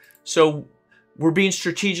it. So we're being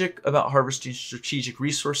strategic about harvesting strategic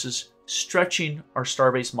resources, stretching our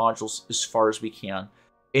starbase modules as far as we can.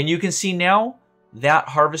 And you can see now that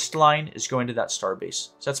harvest line is going to that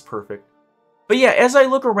starbase. So that's perfect. But yeah, as I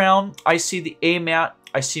look around, I see the AMAT,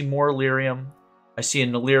 I see more Illyrium, I see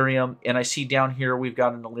an Illyrium, and I see down here we've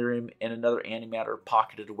got an Illyrium and another antimatter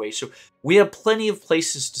pocketed away. So we have plenty of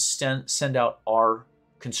places to send out our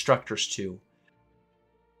constructors to.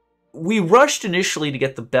 We rushed initially to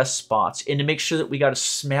get the best spots and to make sure that we got a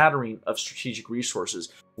smattering of strategic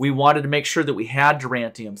resources. We wanted to make sure that we had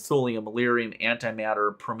Durantium, Thulium, Illyrium,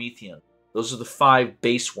 Antimatter, Promethean. Those are the 5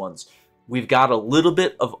 base ones. We've got a little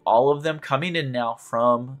bit of all of them coming in now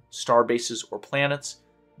from star bases or planets.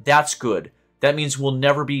 That's good. That means we'll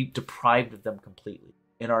never be deprived of them completely,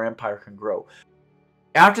 and our empire can grow.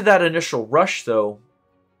 After that initial rush, though,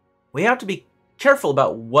 we have to be careful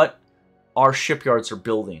about what our shipyards are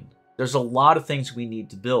building. There's a lot of things we need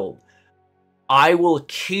to build. I will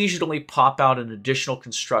occasionally pop out an additional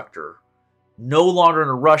constructor. No longer in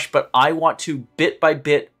a rush, but I want to bit by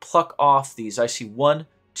bit pluck off these. I see 1,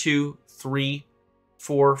 2, 3,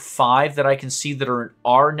 4, 5 that I can see that are in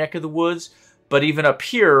our neck of the woods. But even up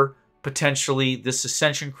here, potentially this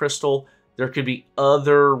Ascension Crystal, there could be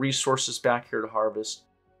other resources back here to harvest.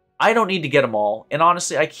 I don't need to get them all. And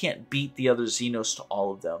honestly, I can't beat the other Xenos to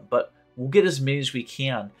all of them. But we'll get as many as we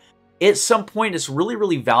can. At some point, it's really,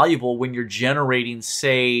 really valuable when you're generating,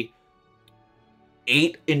 say,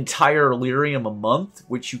 8 entire Illyrium a month,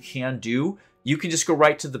 which you can do. You can just go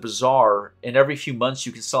right to the bazaar, and every few months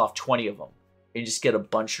you can sell off 20 of them and just get a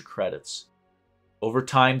bunch of credits. Over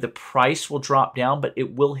time, the price will drop down, but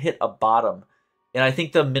it will hit a bottom. And I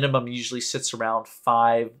think the minimum usually sits around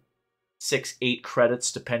 5, 6, 8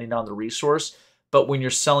 credits, depending on the resource. But when you're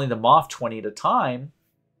selling them off 20 at a time,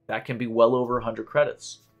 that can be well over 100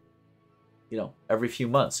 credits. You know, every few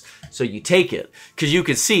months. So you take it, because you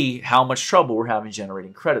can see how much trouble we're having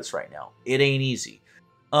generating credits right now. It ain't easy.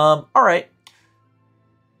 All right.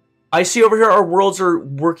 I see over here our worlds are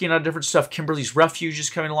working on different stuff. Kimberly's Refuge is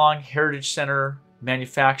coming along. Heritage Center,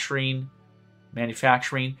 manufacturing.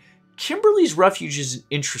 Kimberly's Refuge is an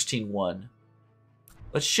interesting one.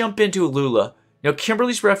 Let's jump into Alula. Now,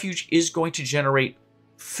 Kimberly's Refuge is going to generate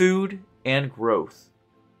food and growth.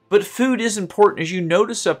 But food is important. As you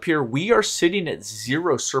notice up here, we are sitting at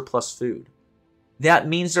 0 surplus food. That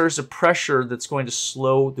means there's a pressure that's going to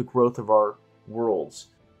slow the growth of our worlds.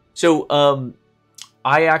 So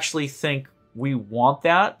I actually think we want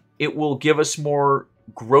that. It will give us more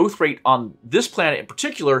growth rate on this planet in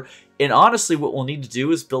particular. And honestly, what we'll need to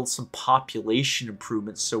do is build some population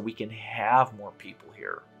improvements so we can have more people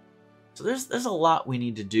here. So there's a lot we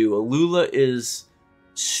need to do. Alula is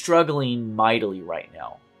struggling mightily right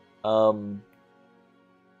now.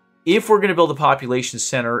 If we're going to build a population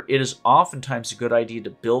center, it is oftentimes a good idea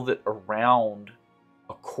to build it around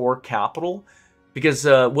a core capital. Because,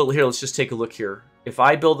 well, here, let's just take a look here. if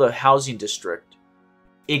I build a housing district,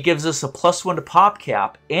 it gives us a +1 to pop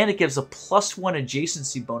cap, and it gives a +1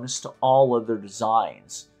 adjacency bonus to all other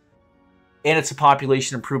designs. And it's a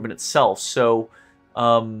population improvement itself. So,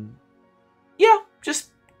 yeah,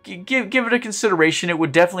 just give it a consideration. It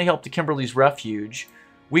would definitely help the Kimberly's Refuge.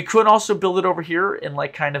 We could also build it over here in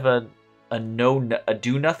like kind of a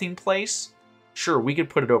do-nothing place. Sure, we could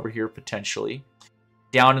put it over here potentially.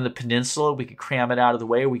 Down in the peninsula, we could cram it out of the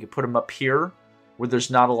way. We could put them up here where there's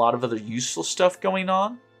not a lot of other useful stuff going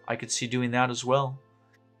on. I could see doing that as well.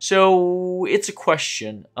 So it's a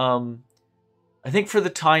question. I think for the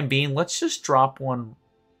time being, let's just drop one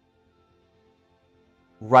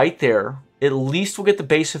right there. At least we'll get the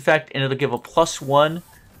base effect, and it'll give a +1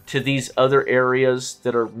 to these other areas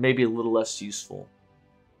that are maybe a little less useful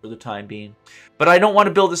for the time being. But I don't want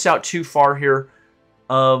to build this out too far here.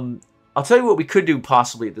 I'll tell you what we could do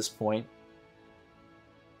possibly at this point.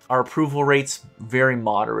 Our approval rate's very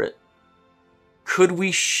moderate. Could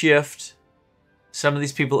we shift some of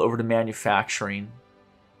these people over to manufacturing?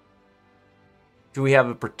 Do we have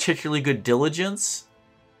a particularly good diligence?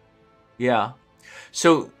 Yeah.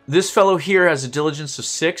 So this fellow here has a diligence of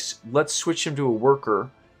 6. Let's switch him to a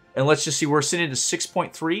worker. And let's just see, we're sitting at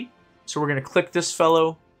 6.3. So we're going to click this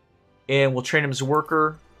fellow, and we'll train him as a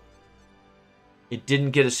worker. It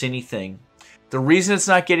didn't get us anything. The reason it's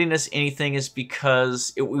not getting us anything is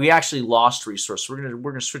because we actually lost resource. We're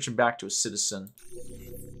gonna switch him back to a citizen.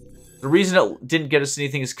 The reason it didn't get us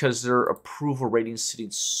anything is because their approval rating is sitting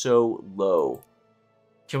so low.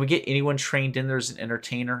 Can we get anyone trained in there as an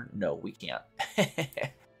entertainer? No, we can't.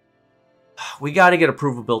 We got to get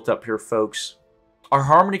approval built up here, folks. Our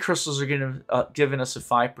harmony crystals are giving us a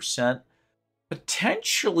 5%.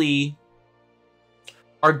 Potentially,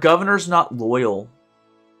 our governor's not loyal.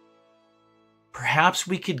 Perhaps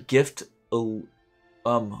we could gift Uluchi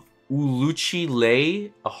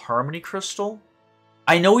Lei a harmony crystal.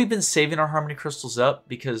 I know we've been saving our harmony crystals up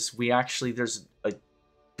because there's a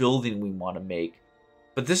building we want to make.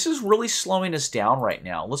 But this is really slowing us down right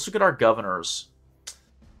now. Let's look at our governors.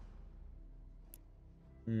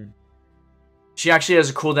 She actually has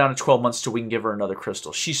a cooldown of 12 months till we can give her another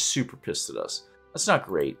crystal. She's super pissed at us. That's not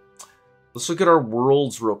great. Let's look at our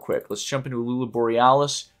worlds real quick. Let's jump into Lula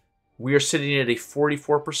Borealis. We are sitting at a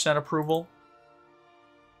 44% approval.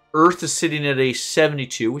 Earth is sitting at a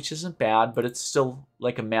 72, which isn't bad, but it's still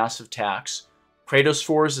like a massive tax. Kratos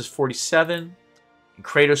 4 is 47, and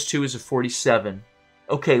Kratos 2 is a 47.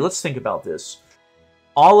 Okay, let's think about this.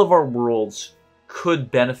 All of our worlds could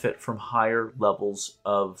benefit from higher levels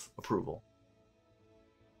of approval.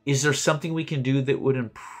 Is there something we can do that would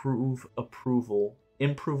improve approval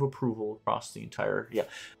across the entire... Yeah.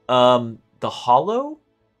 The Hollow?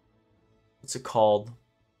 What's it called?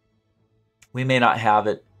 We may not have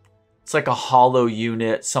it. It's like a Hollow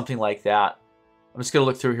unit, something like that. I'm just going to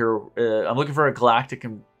look through here. I'm looking for a Galactic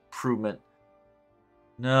improvement.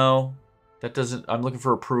 No. That doesn't... I'm looking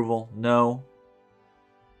for approval. No.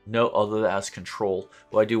 No, although that has control.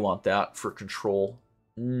 Well, I do want that for control.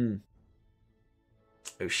 Oh,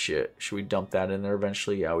 shit. Should we dump that in there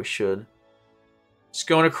eventually? Yeah, we should. Just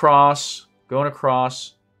going across. Going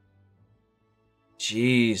across.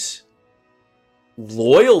 Jeez.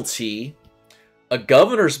 Loyalty? A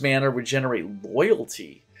governor's manor would generate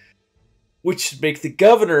loyalty, which would make the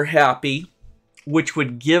governor happy, which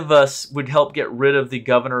would help get rid of the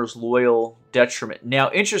governor's loyal detriment.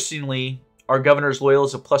 Now, interestingly, our governor's loyal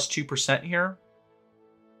is a +2% here.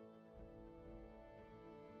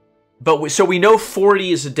 But so we know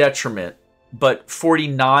 40 is a detriment, but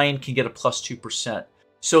 49 can get a +2%.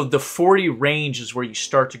 So the 40 range is where you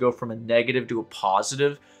start to go from a negative to a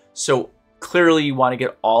positive. So clearly you want to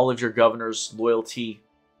get all of your governor's loyalty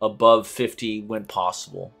above 50 when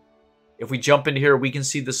possible. If we jump into here, we can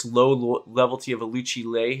see this low loyalty of Uluchi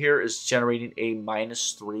Lei here is generating a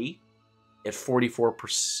 -3 at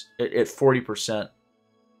 44%. At 40%.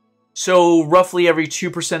 So roughly every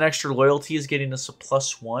 2% extra loyalty is getting us a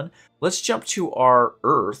 +1. Let's jump to our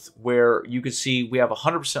Earth, where you can see we have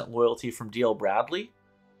 100% loyalty from DL Bradley.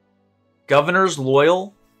 Governor's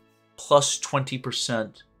loyal,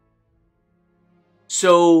 +20%.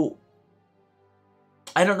 So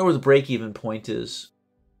I don't know where the break-even point is.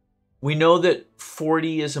 We know that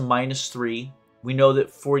 40 is a -3. We know that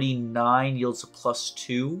 49 yields a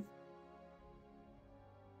 +2.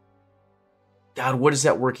 God, what is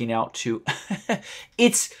that working out to?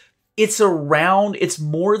 it's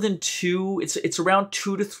more than 2. It's around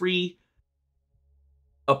 2 to 3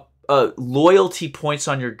 loyalty points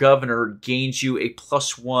on your governor gains you a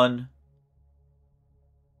 +1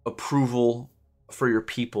 approval for your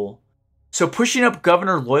people. So pushing up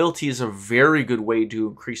governor loyalty is a very good way to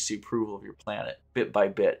increase the approval of your planet, bit by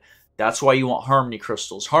bit. That's why you want harmony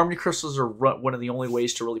crystals. Harmony crystals are one of the only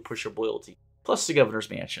ways to really push up loyalty. Plus the governor's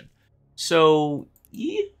mansion. So,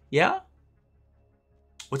 yeah.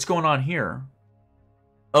 What's going on here?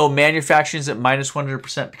 Oh, manufacturing is at minus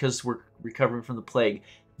 100% because we're recovering from the plague.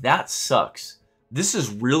 That sucks. This is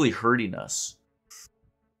really hurting us.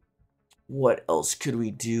 What else could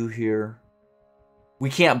we do here? We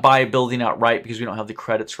can't buy a building outright because we don't have the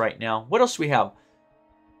credits right now. What else do we have?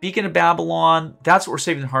 Beacon of Babylon. That's what we're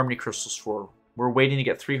saving the Harmony Crystals for. We're waiting to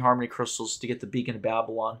get 3 Harmony Crystals to get the Beacon of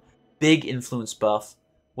Babylon. Big influence buff.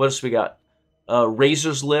 What else we got?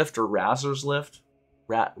 Razor's Lift or Razor's Lift?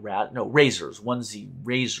 No, Razors. 1Z.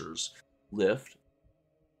 Razor's Lift.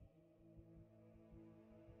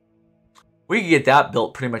 We can get that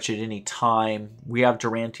built pretty much at any time. We have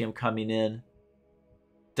Durantium coming in.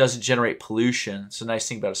 Doesn't generate pollution. It's a nice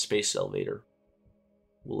thing about a space elevator.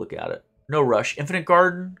 We'll look at it. No rush. Infinite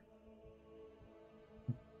Garden.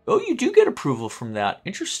 Oh, you do get approval from that.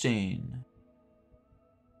 Interesting.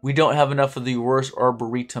 We don't have enough of the Aurorus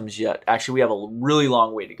Arboretums yet. Actually, we have a really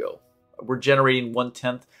long way to go. We're generating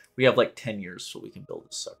 1/10. We have like 10 years so we can build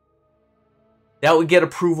this sucker. That would get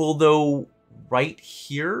approval, though, right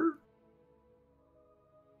here.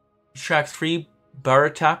 Track 3.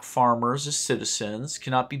 Baratak farmers as citizens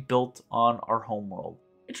cannot be built on our homeworld.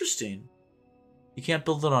 Interesting. You can't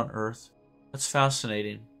build it on Earth. That's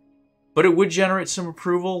fascinating. But it would generate some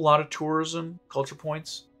approval. A lot of tourism, culture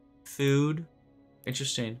points, food.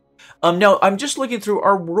 Interesting. Now, I'm just looking through.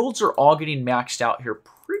 Our worlds are all getting maxed out here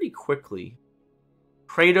pretty quickly.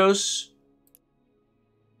 Kratos.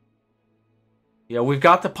 Yeah, we've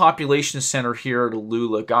got the population center here at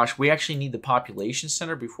Alula. Gosh, we actually need the population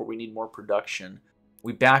center before we need more production.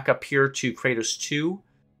 We back up here to Kratos 2.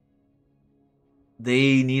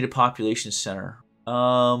 They need a population center.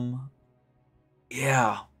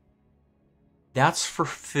 Yeah. That's for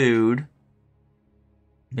food.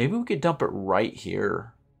 Maybe we could dump it right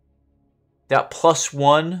here. That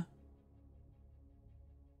 +1.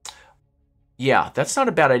 Yeah, that's not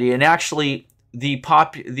a bad idea. And actually, the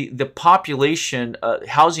population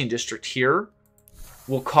housing district here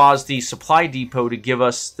will cause the supply depot to give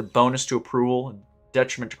us the bonus to approval and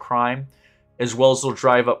detriment to crime, as well as it'll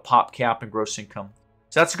drive up pop cap and gross income.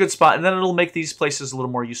 So that's a good spot. And then it'll make these places a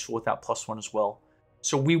little more useful with that +1 as well.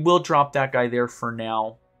 So we will drop that guy there for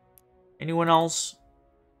now. Anyone else?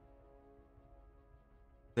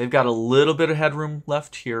 They've got a little bit of headroom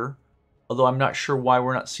left here, although I'm not sure why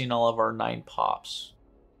we're not seeing all of our 9 pops.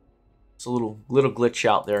 It's a little glitch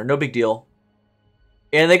out there. No big deal.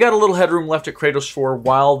 And they got a little headroom left at Kratos 4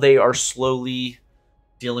 while they are slowly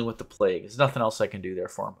dealing with the plague. There's nothing else I can do there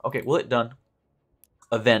for them. Okay, well, done.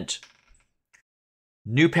 Event.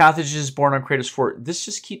 New pathogens born on Kratos 4. This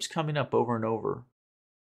just keeps coming up over and over.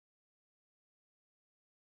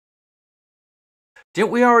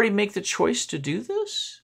 Didn't we already make the choice to do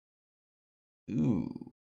this?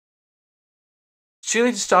 Ooh. It's too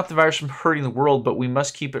late to stop the virus from hurting the world, but we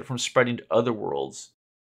must keep it from spreading to other worlds.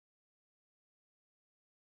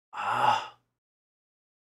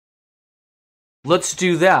 Let's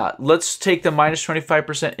do that. Let's take the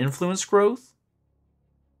 -25% influence growth.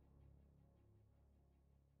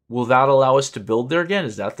 Will that allow us to build there again?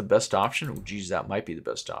 Is that the best option? Oh, geez, that might be the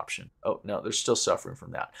best option. Oh, no, they're still suffering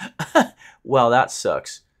from that. Well, that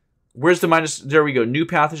sucks. Where's the minus? There we go. New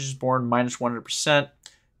pathogens born, -100%.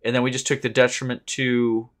 And then we just took the detriment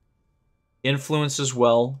to influence as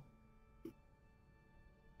well.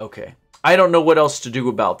 Okay. I don't know what else to do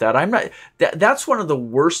about that. I'm not. That's one of the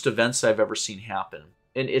worst events I've ever seen happen.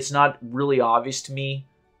 And it's not really obvious to me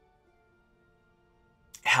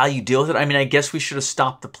how you deal with it. I mean, I guess we should have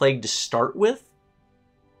stopped the plague to start with.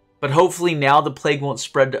 But hopefully now the plague won't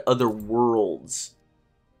spread to other worlds.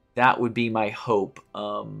 That would be my hope.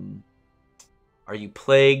 Are you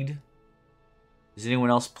plagued? Is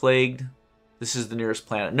anyone else plagued? This is the nearest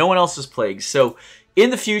planet. No one else is plagued. So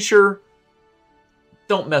in the future,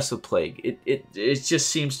 don't mess with plague. It just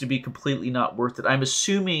seems to be completely not worth it. I'm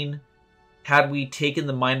assuming had we taken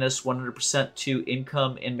the -100% to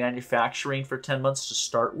income and manufacturing for 10 months to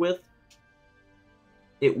start with,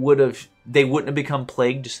 they wouldn't have become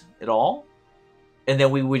plagued at all. And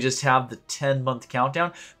then we would just have the 10-month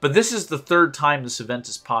countdown. But this is the 3rd time this event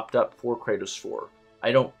has popped up for Kratos 4.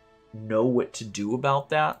 I don't know what to do about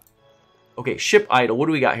that. Okay, ship idle. What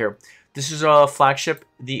do we got here? This is a flagship,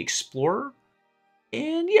 the Explorer.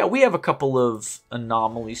 And yeah, we have a couple of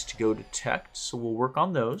anomalies to go detect, so we'll work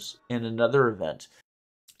on those in another event.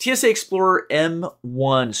 TSA Explorer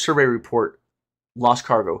M1 survey report, lost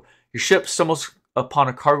cargo. Your ship stumbles upon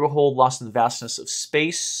a cargo hold lost in the vastness of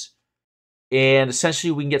space. And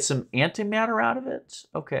essentially we can get some antimatter out of it.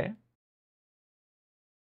 Okay.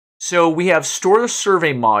 So we have store the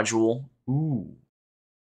survey module. Ooh,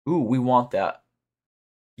 we want that.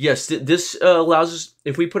 Yes, this allows us,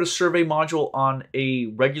 if we put a survey module on a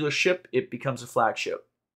regular ship, it becomes a flagship.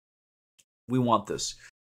 We want this.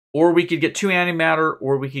 Or we could get 2 antimatter,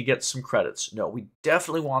 or we could get some credits. No, we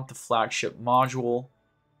definitely want the flagship module.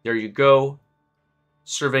 There you go.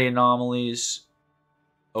 Survey anomalies.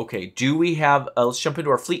 Okay, do we have... let's jump into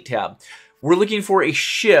our fleet tab. We're looking for a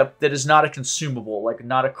ship that is not a consumable, like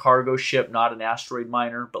not a cargo ship, not an asteroid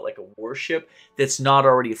miner, but like a warship that's not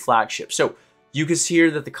already a flagship. So you can see here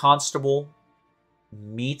that the Constable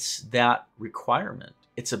meets that requirement.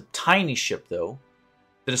 It's a tiny ship, though.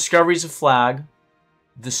 The Discovery is a flag.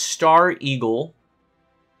 The Star Eagle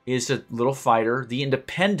is a little fighter. The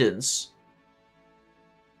Independence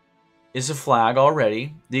is a flag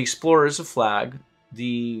already. The Explorer is a flag.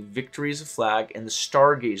 The Victory is a flag. And the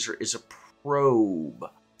Stargazer is a probe.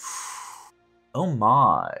 Oh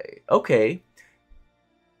my. Okay.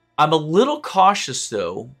 I'm a little cautious,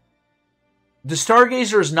 though. The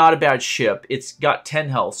Stargazer is not a bad ship. It's got 10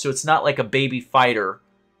 health, so it's not like a baby fighter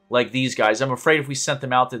like these guys. I'm afraid if we sent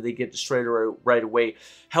them out that they get destroyed right away.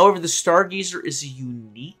 However, the Stargazer is a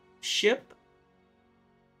unique ship.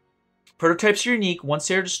 Prototypes are unique. Once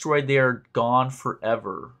they are destroyed, they are gone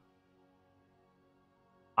forever.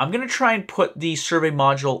 I'm going to try and put the survey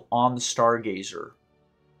module on the Stargazer.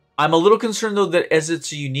 I'm a little concerned, though, that as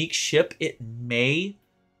it's a unique ship, it may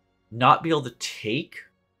not be able to take.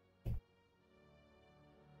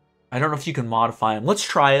 I don't know if you can modify them. Let's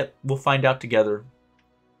try it. We'll find out together.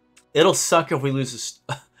 It'll suck if we lose this.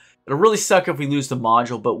 It'll really suck if we lose the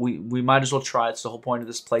module, but we might as well try it. It's the whole point of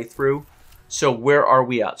this playthrough. So where are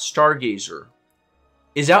we at? Stargazer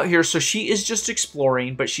is out here. So she is just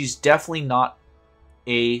exploring, but she's definitely not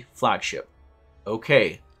a flagship.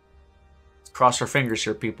 Okay. Let's cross our fingers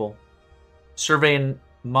here, people. Surveying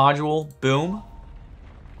module. Boom.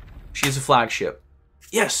 She's a flagship.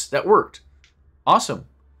 Yes, that worked. Awesome.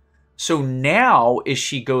 So now, as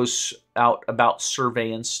she goes out about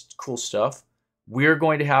surveying cool stuff, we're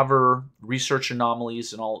going to have her research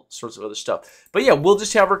anomalies and all sorts of other stuff. But yeah, we'll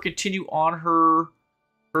just have her continue on her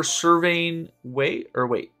surveying way. Or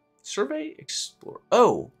wait, survey, explore.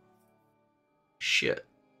 Oh, shit.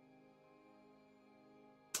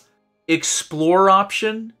 Explore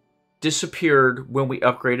option disappeared when we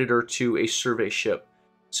upgraded her to a survey ship.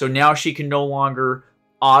 So now she can no longer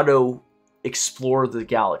auto explore the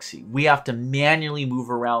galaxy. We have to manually move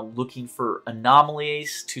around looking for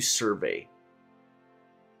anomalies to survey.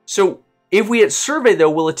 So if we hit survey, though,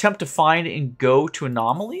 we'll attempt to find and go to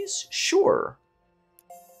anomalies? Sure.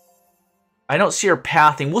 I don't see her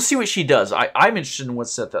pathing. We'll see what she does. I'm interested in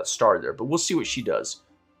what's at that star there, but we'll see what she does.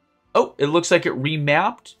 Oh, it looks like it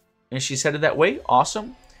remapped, and she's headed that way.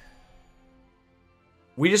 Awesome.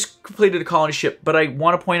 We just completed a colony ship, but I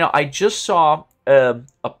want to point out, I just saw a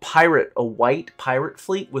white pirate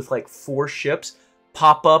fleet with like 4 ships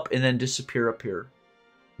pop up and then disappear up here.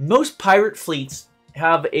 Most pirate fleets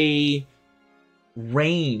have a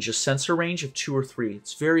sensor range of 2 or 3.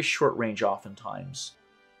 It's very short range oftentimes.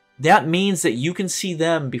 That means that you can see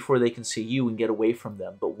them before they can see you and get away from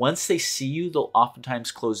them. But once they see you, they'll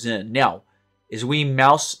oftentimes close in. Now, as we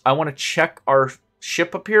mouse, I want to check our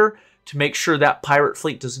ship up here to make sure that pirate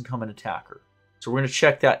fleet doesn't come and attack her. So we're going to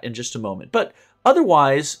check that in just a moment. But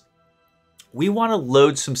otherwise, we want to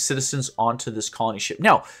load some citizens onto this colony ship.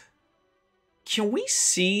 Now, can we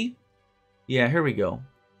see? Yeah, here we go.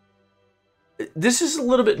 This is a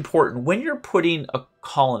little bit important. When you're putting a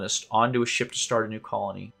colonist onto a ship to start a new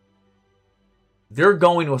colony, they're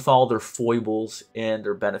going with all their foibles and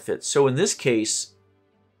their benefits. So in this case,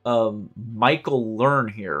 Michael Learn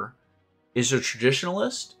here is a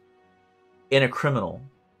traditionalist and a criminal.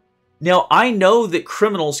 Now, I know that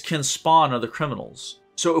criminals can spawn other criminals.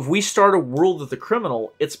 So if we start a world with a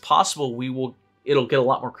criminal, it's possible it'll get a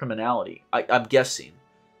lot more criminality. I'm guessing.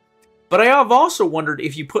 But I have also wondered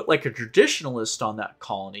if you put like a traditionalist on that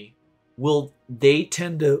colony, will they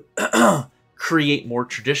tend to create more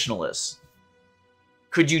traditionalists?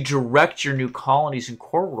 Could you direct your new colonies and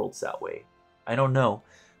core worlds that way? I don't know.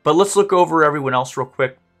 But let's look over everyone else real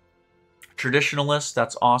quick. Traditionalist,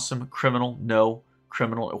 that's awesome. Criminal, no.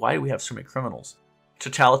 Criminal, why do we have so many criminals?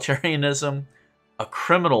 Totalitarianism, a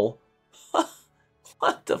criminal.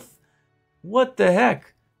 What the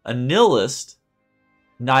heck? A nihilist,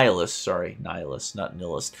 sorry, nihilist, not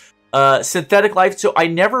nihilist. Synthetic life. So I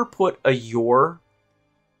never put a Yor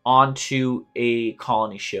onto a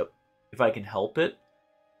colony ship if I can help it.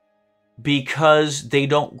 because they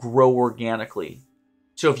don't grow organically.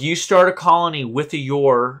 So if you start a colony with a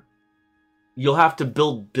Yor, you'll have to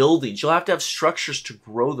build buildings. You'll have to have structures to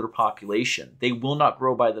grow their population. They will not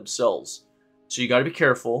grow by themselves. So you got to be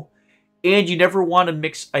careful. And you never want to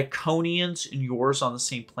mix Iconians and Yors on the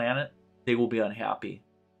same planet. They will be unhappy.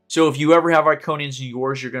 So if you ever have Iconians and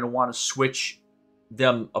Yors, you're going to want to switch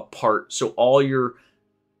them apart. So all your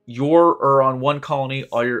Yor are on one colony,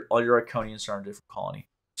 all your Iconians are on a different colony.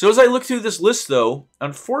 So as I look through this list, though,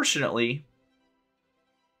 unfortunately,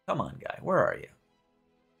 come on, guy, where are you?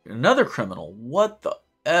 Another criminal. What the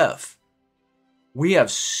F? We have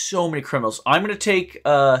so many criminals. I'm going to take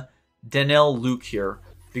Danielle Luke here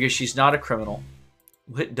because she's not a criminal.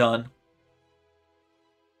 We'll hit done.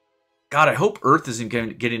 God, I hope Earth isn't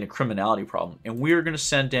getting a criminality problem. And we're going to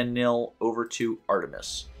send Danielle over to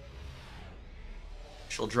Artemis.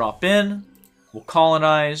 She'll drop in. We'll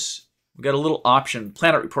colonize. We got a little option.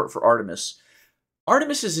 Planet report for Artemis.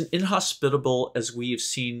 Artemis is inhospitable as we have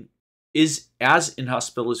seen. Is as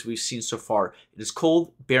inhospitable as we've seen so far. It is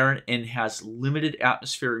cold, barren, and has limited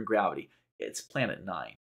atmosphere and gravity. It's planet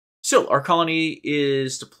 9. Still, our colony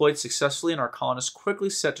is deployed successfully, and our colonists quickly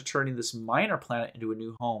set to turning this minor planet into a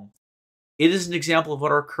new home. It is an example of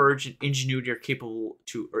what our courage and ingenuity are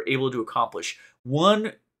able to accomplish.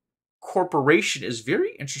 One corporation is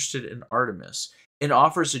very interested in Artemis and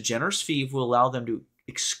offers a generous fee that will allow them to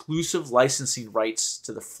exclusive licensing rights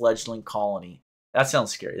to the fledgling colony. That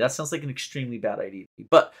sounds scary. That sounds like an extremely bad idea.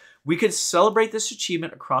 But we could celebrate this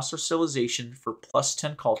achievement across our civilization for plus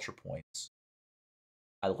 10 culture points.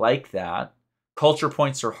 I like that. Culture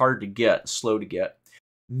points are hard to get, slow to get.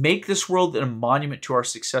 Make this world a monument to our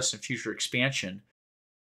success and future expansion.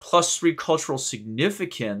 Plus 3 cultural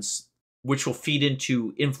significance, which will feed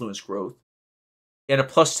into influence growth. And a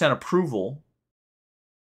plus 10 approval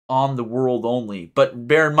on the world only. But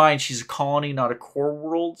bear in mind, she's a colony, not a core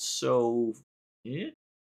world, so... Yeah,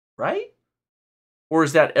 right? Or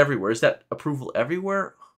is that everywhere? Is that approval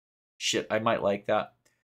everywhere? Shit, I might like that.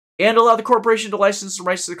 And allow the corporation to license the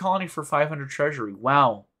rights to the colony for 500 treasury.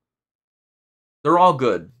 Wow. They're all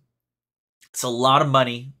good. It's a lot of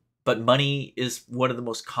money, but money is one of the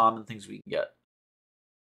most common things we can get.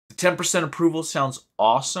 The 10% approval sounds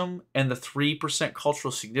awesome, and the 3%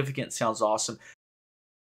 cultural significance sounds awesome.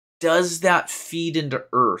 Does that feed into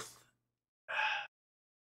Earth?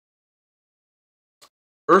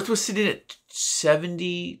 Earth was sitting at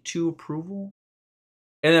 72 approval.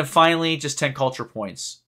 And then finally, just 10 culture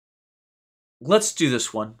points. Let's do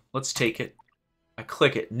this one. Let's take it. I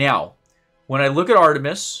click it. Now, when I look at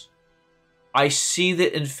Artemis, I see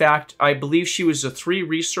that, in fact, I believe she was a 3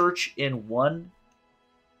 research in 1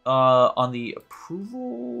 on the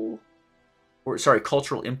approval. Or, sorry,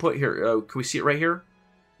 cultural input here. Can we see it right here?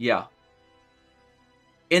 Yeah.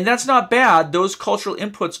 And that's not bad. Those cultural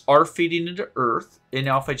inputs are feeding into Earth. And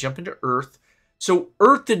now if I jump into Earth. So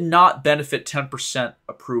Earth did not benefit 10%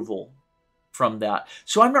 approval from that.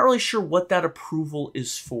 So I'm not really sure what that approval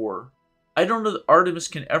is for. I don't know that Artemis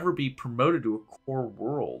can ever be promoted to a core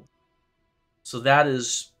world. So that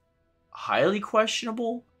is highly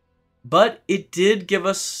questionable. But it did give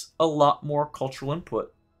us a lot more cultural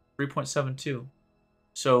input. 3.72.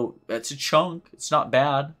 So that's a chunk. It's not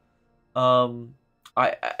bad. I'm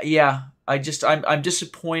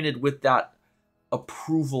disappointed with that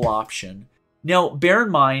approval option. Now, bear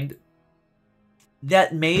in mind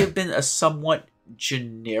that may have been a somewhat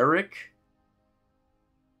generic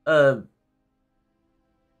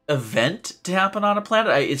event to happen on a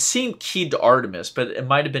planet. It seemed keyed to Artemis, but it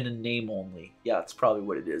might have been a name only. Yeah, that's probably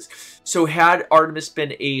what it is. So had Artemis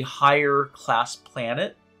been a higher class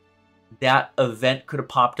planet, that event could have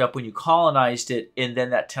popped up when you colonized it, and then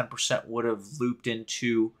that 10% would have looped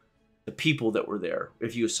into the people that were there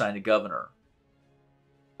if you assigned a governor.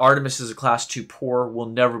 Artemis is a class 2 poor, will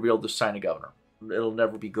never be able to assign a governor. It'll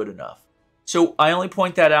never be good enough. So I only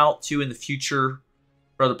point that out to in the future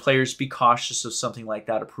for other players, be cautious of something like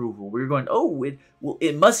that approval. We're going, oh,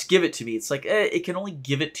 it must give it to me. It's like, it can only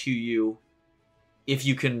give it to you if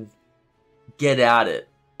you can get at it.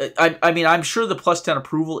 I mean, I'm sure the plus 10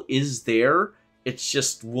 approval is there. It's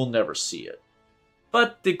just, we'll never see it.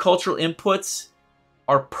 But the cultural inputs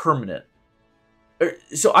are permanent.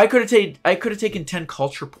 So I could have taken 10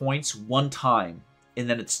 culture points one time, and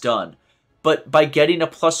then it's done. But by getting a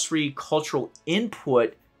plus 3 cultural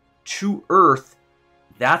input to Earth,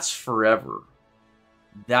 that's forever.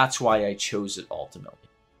 That's why I chose it ultimately.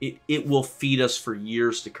 It will feed us for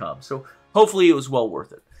years to come. So hopefully it was well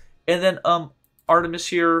worth it. And then Artemis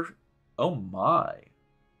here. Oh my.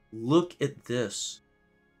 Look at this.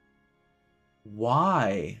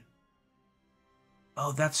 Why?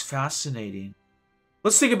 Oh, that's fascinating.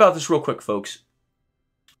 Let's think about this real quick, folks.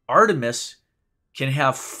 Artemis can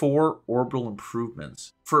have 4 orbital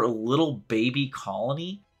improvements. For a little baby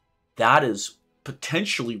colony, that is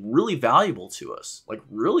potentially really valuable to us. Like,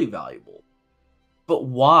 really valuable. But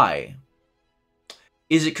why?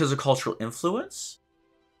 Is it because of cultural influence?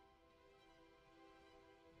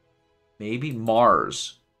 Maybe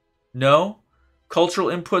Mars. No? Cultural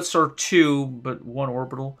inputs are 2, but 1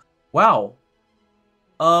 orbital. Wow.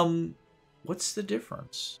 What's the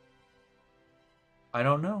difference? I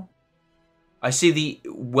don't know. I see the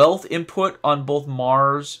wealth input on both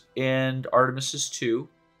Mars and Artemis is 2.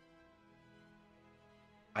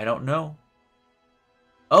 I don't know.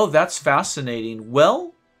 Oh, that's fascinating.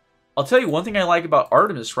 Well, I'll tell you one thing I like about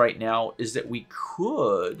Artemis right now is that we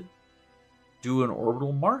could do an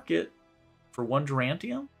orbital market for 1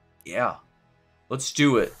 Durantium. Yeah. Let's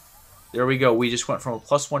do it. There we go. We just went from a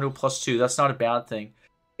 +1 to a +2. That's not a bad thing.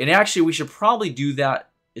 And actually, we should probably do that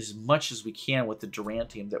as much as we can with the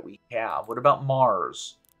Durantium that we have. What about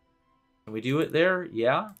Mars? Can we do it there?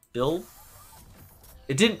 Yeah. Build.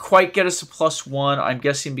 It didn't quite get us a +1. I'm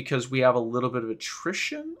guessing because we have a little bit of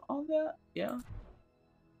attrition on that. Yeah.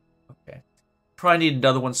 Okay. Probably need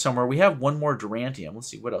another one somewhere. We have 1 more Durantium. Let's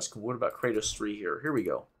see. What else? What about Kratos 3 here? Here we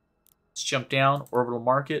go. Let's jump down. Orbital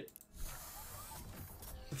market.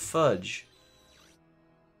 Fudge.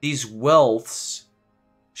 These wealths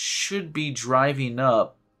should be driving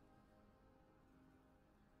up.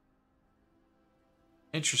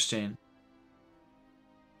 Interesting.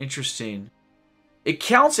 Interesting. It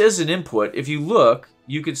counts as an input. If you look,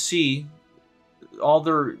 you can see all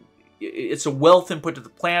their... It's a wealth input to the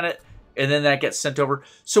planet, and then that gets sent over.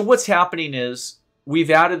 So what's happening is we've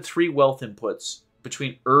added 3 wealth inputs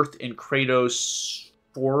between Earth and Kratos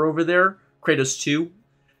 4 over there. Kratos 2.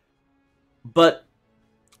 But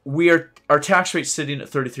our tax rate's sitting at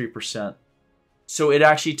 33%. So it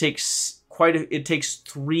actually takes it takes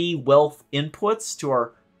 3 wealth inputs to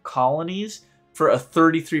our colonies for a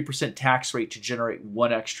 33% tax rate to generate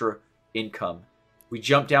 1 extra income. We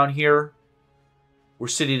jump down here. We're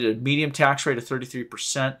sitting at a medium tax rate of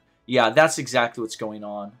 33%. Yeah, that's exactly what's going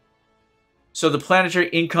on. So the planetary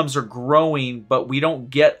incomes are growing, but we don't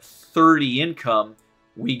get 30 income.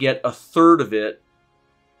 We get 1/3 of it.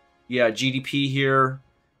 Yeah, GDP here.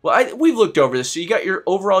 Well, we've looked over this. So you got your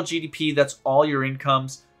overall GDP. That's all your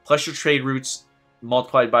incomes, plus your trade routes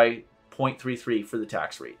multiplied by 0.33 for the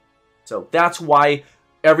tax rate. So that's why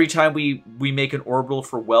every time we make an orbital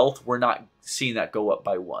for wealth, we're not seeing that go up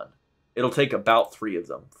by 1. It'll take about 3 of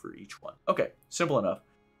them for each one. Okay, simple enough.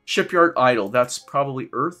 Shipyard idle. That's probably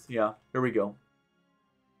Earth. Yeah, there we go.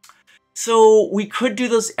 So we could do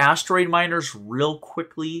those asteroid miners real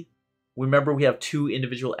quickly. Remember, we have 2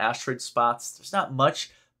 individual asteroid spots. There's not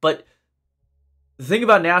much, but the thing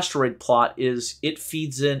about an asteroid plot is it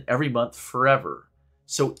feeds in every month forever.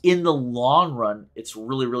 So in the long run, it's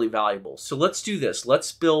really, really valuable. So let's do this.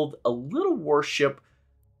 Let's build a little warship,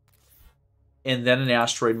 and then an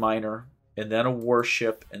asteroid miner, and then a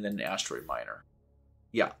warship, and then an asteroid miner.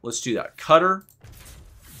 Yeah, let's do that. Cutter,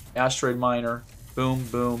 asteroid miner, boom,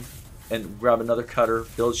 boom, and grab another cutter,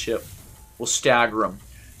 build ship. We'll stagger them.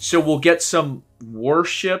 So we'll get some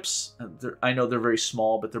warships. I know they're very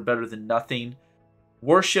small, but they're better than nothing.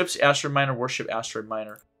 Warships, asteroid miner, warship, asteroid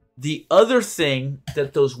miner. The other thing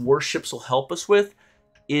that those warships will help us with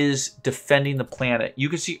is defending the planet. You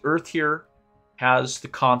can see Earth here has the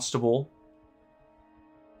Constable.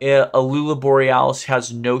 Alula Borealis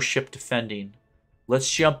has no ship defending. Let's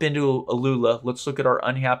jump into Alula. Let's look at our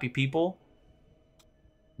unhappy people.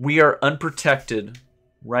 We are unprotected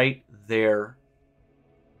right there.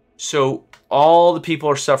 So all the people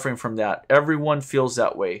are suffering from that. Everyone feels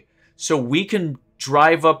that way. So we can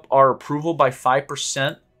drive up our approval by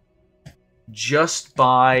 5% just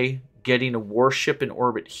by getting a warship in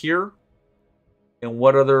orbit here. And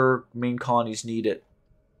what other main colonies need it?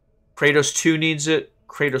 Kratos 2 needs it.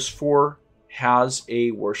 Kratos 4 has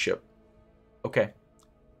a warship. Okay.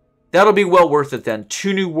 That'll be well worth it then.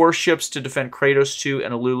 2 new warships to defend Kratos 2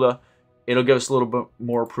 and Alula. It'll give us a little bit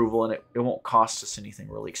more approval, and it won't cost us anything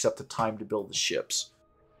really, except the time to build the ships.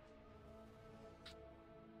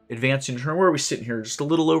 Advancing turn. Where are we sitting here? Just a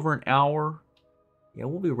little over an hour. Yeah,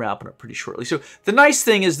 we'll be wrapping up pretty shortly. So the nice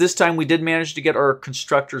thing is this time we did manage to get our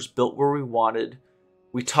constructors built where we wanted.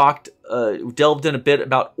 We talked, delved in a bit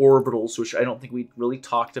about orbitals, which I don't think we really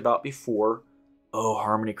talked about before. Oh,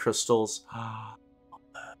 harmony crystals. I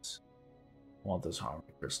want those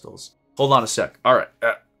harmony crystals. Hold on a sec. All right.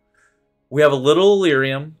 We have a little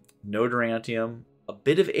Illyrium, no Durantium, a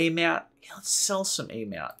bit of AMAT. Yeah, let's sell some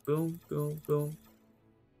AMAT. Boom, boom, boom.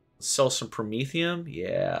 Sell some Promethium.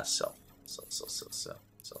 Yeah, sell.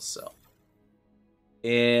 Sell.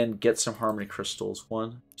 And get some Harmony Crystals.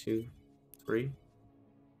 1, 2, 3.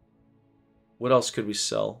 What else could we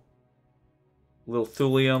sell? A little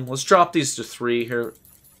thulium. Let's drop these to 3 here.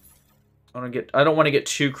 I don't want to get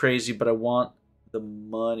too crazy, but I want the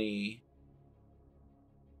money.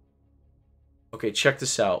 Okay, check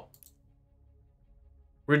this out.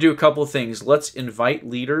 We're going to do a couple of things. Let's invite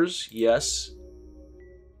leaders. Yes.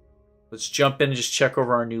 Let's jump in and just check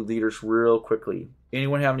over our new leaders real quickly.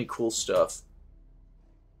 Anyone have any cool stuff?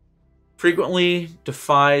 Frequently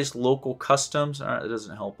defies local customs. That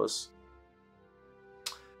doesn't help us.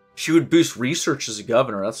 She would boost research as a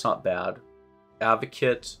governor. That's not bad.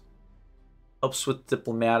 Advocate. Helps with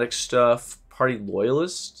diplomatic stuff. Party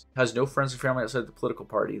loyalist. Has no friends or family outside the political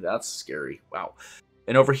party. That's scary. Wow.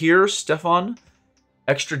 And over here, Stefan.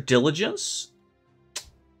 Extra diligence.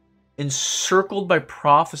 Encircled by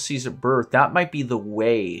prophecies at birth. That might be the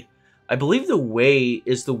way. I believe the way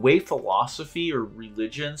is the way philosophy or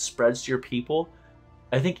religion spreads to your people.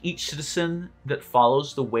 I think each citizen that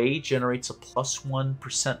follows the way generates a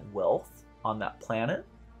 +1% wealth on that planet.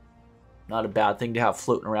 Not a bad thing to have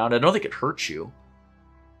floating around. I don't think it hurts you.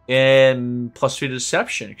 And +3 to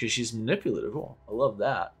deception because she's manipulative. Oh, I love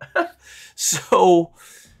that. So,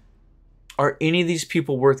 are any of these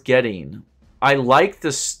people worth getting? I like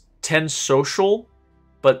this 10 social,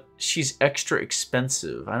 but she's extra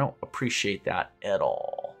expensive. I don't appreciate that at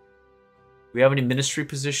all. Do we have any ministry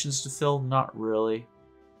positions to fill? Not really.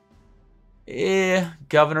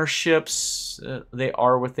 Governorships, they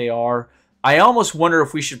are what they are. I almost wonder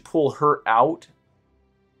if we should pull her out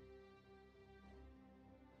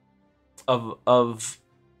of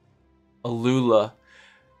Alula.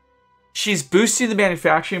 She's boosting the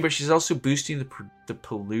manufacturing, but she's also boosting the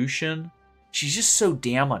pollution. She's just so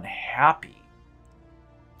damn unhappy.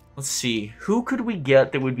 Let's see. Who could we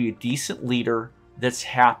get that would be a decent leader that's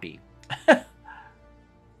happy?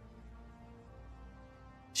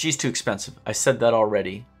 She's too expensive. I said that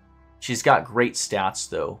already. She's got great stats,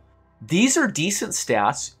 though. These are decent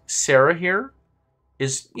stats. Sarah here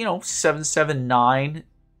is, 779,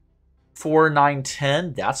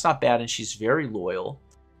 4910. That's not bad, and she's very loyal.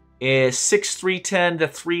 6310. The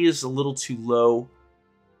 3 is a little too low.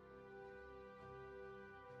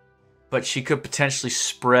 But she could potentially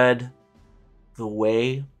spread the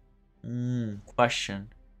way.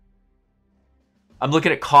 Question. I'm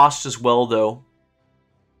looking at cost as well, though.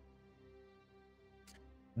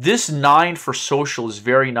 This 9 for social is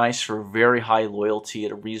very nice for very high loyalty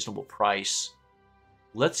at a reasonable price.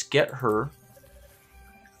 Let's get her.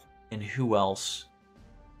 And who else?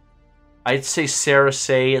 I'd say Sarah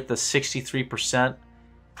Say at the 63%.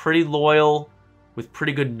 Pretty loyal with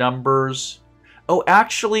pretty good numbers. Oh,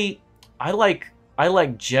 actually, I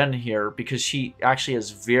like Jen here because she actually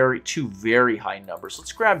has two very high numbers.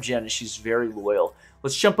 Let's grab Jen and she's very loyal.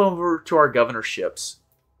 Let's jump over to our governorships.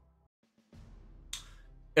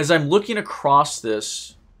 As I'm looking across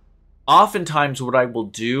this, oftentimes what I will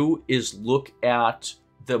do is look at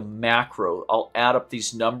the macro. I'll add up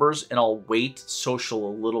these numbers and I'll weight social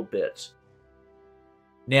a little bit.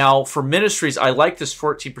 Now, for ministries, I like this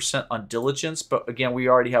 14% on diligence, but again, we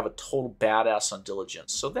already have a total badass on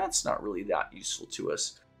diligence, so that's not really that useful to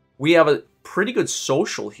us. We have a pretty good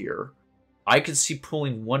social here. I could see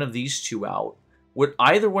pulling one of these two out. Would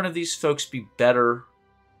either one of these folks be better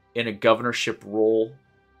in a governorship role?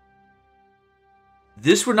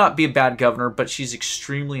 This would not be a bad governor, but she's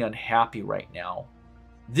extremely unhappy right now.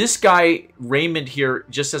 This guy, Raymond here,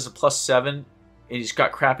 just has a +7, and he's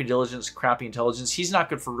got crappy diligence, crappy intelligence. He's not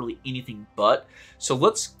good for really anything but. So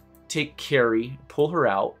let's take Carrie, pull her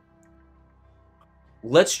out.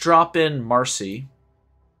 Let's drop in Marcy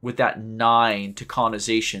with that 9 to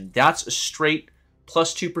colonization. That's a straight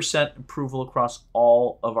 +2% approval across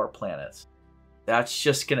all of our planets. That's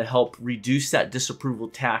just going to help reduce that disapproval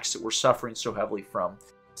tax that we're suffering so heavily from.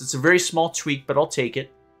 So it's a very small tweak, but I'll take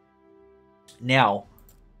it. Now,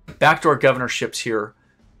 back to our governorships here.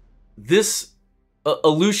 This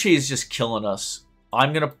Alucci is just killing us.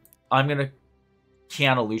 I'm gonna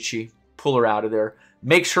can Alucci, pull her out of there.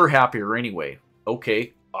 Makes her happier anyway.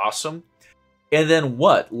 Okay, awesome. And then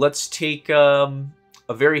what? Let's take a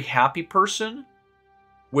very happy person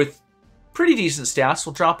with pretty decent stats.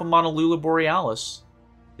 We'll drop them on Alula Borealis.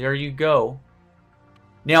 There you go.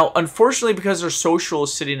 Now, unfortunately, because our social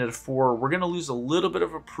is sitting at a 4, we're going to lose a little bit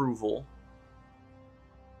of approval.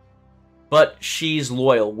 But she's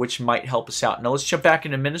loyal, which might help us out. Now, let's jump back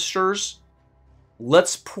into ministers.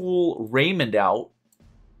 Let's pull Raymond out.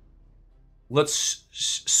 Let's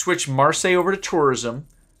switch Marseille over to tourism.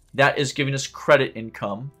 That is giving us credit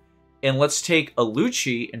income. And let's take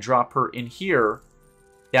Alucci and drop her in here.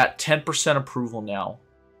 That 10% approval now.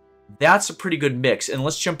 That's a pretty good mix. And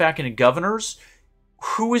let's jump back into governors.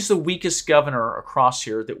 Who is the weakest governor across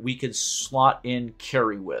here that we could slot in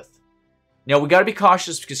Kerry with? Now, we got to be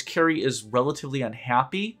cautious because Kerry is relatively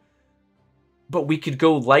unhappy. But we could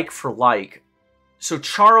go like for like. So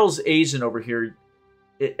Charles Azen over here,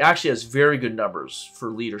 it actually has very good numbers for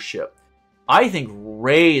leadership. I think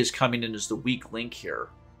Ray is coming in as the weak link here.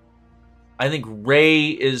 I think Ray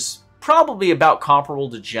is probably about comparable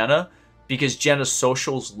to Jenna because Jenna's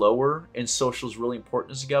social is lower and social is really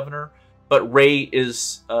important as a governor. But Ray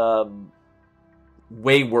is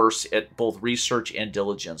way worse at both research and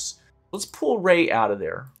diligence. Let's pull Ray out of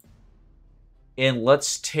there. And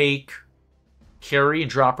let's take Kerry and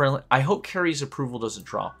drop her in. I hope Kerry's approval doesn't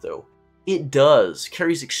drop, though. It does.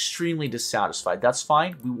 Kerry's extremely dissatisfied. That's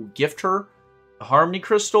fine. We will gift her a Harmony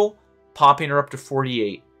Crystal, popping her up to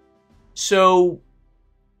 48. So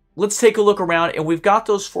let's take a look around. And we've got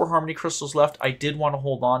those 4 Harmony Crystals left. I did want to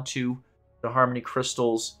hold on to the Harmony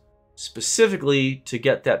Crystals specifically to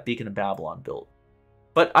get that Beacon of Babylon built.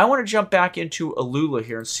 But I want to jump back into Alula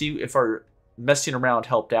here and see if our messing around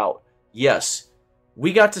helped out. Yes,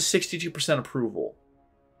 we got to 62% approval.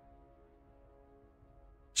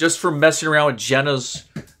 Just from messing around with Jenna's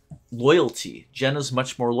loyalty. Jenna's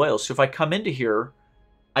much more loyal. So if I come into here,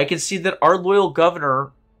 I can see that our loyal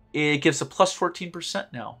governor, it gives a plus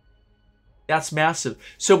 14% now. That's massive.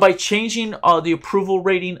 So by changing the approval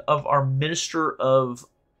rating of our Minister of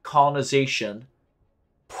Colonization,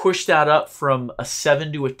 push that up from a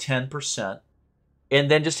 7 to a 10%, and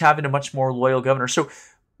then just having a much more loyal governor. So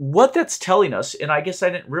what that's telling us, and I guess I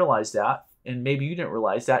didn't realize that, and maybe you didn't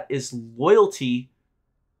realize that, is loyalty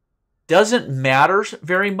doesn't matter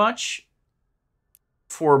very much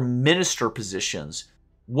for minister positions.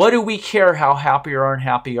 What do we care how happy or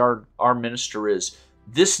unhappy our minister is?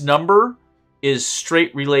 This number is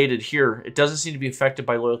straight related here. It doesn't seem to be affected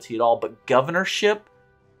by loyalty at all, but governorship,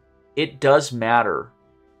 it does matter.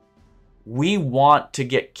 We want to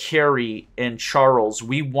get Kerry and Charles.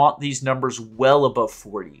 We want these numbers well above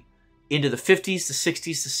 40. Into the 50s, the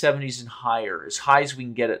 60s, the 70s, and higher. As high as we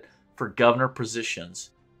can get it for governor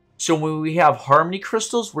positions. So when we have Harmony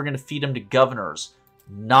Crystals, we're going to feed them to governors,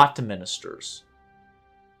 not to ministers.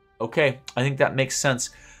 Okay, I think that makes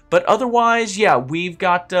sense. But otherwise, yeah, we've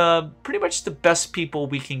got pretty much the best people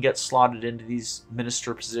we can get slotted into these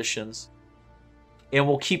minister positions. And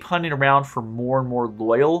we'll keep hunting around for more and more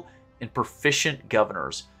loyal and proficient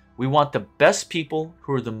governors. We want the best people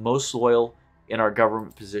who are the most loyal in our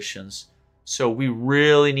government positions. So we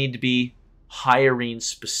really need to be hiring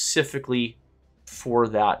specifically for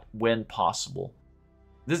that when possible.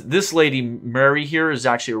 This lady, Mary here, is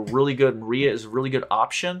actually a really good, Maria is a really good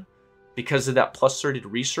option because of that plus 30 to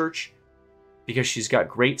research, because she's got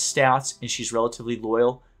great stats and she's relatively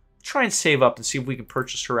loyal. Try and save up and see if we can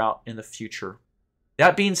purchase her out in the future.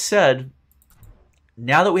 That being said,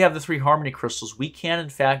 now that we have the 3 Harmony Crystals, we can in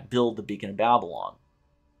fact build the Beacon of Babylon.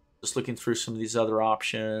 Just looking through some of these other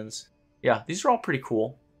options. Yeah, these are all pretty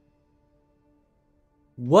cool.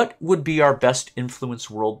 What would be our best influence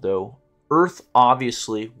world, though? Earth,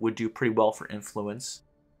 obviously, would do pretty well for influence.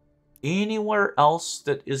 Anywhere else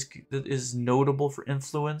that is notable for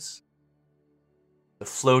influence? The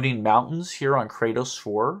floating mountains here on Kratos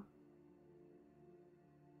 4.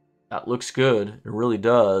 That looks good. It really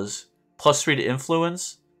does. Plus 3 to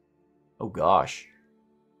influence. Oh, gosh.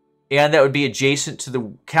 And that would be adjacent to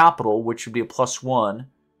the capital, which would be a plus 1.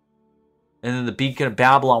 And then the Beacon of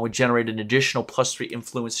Babylon would generate an additional plus 3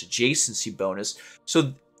 influence adjacency bonus.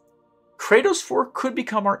 So Kratos 4 could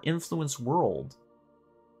become our influence world.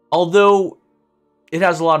 Although it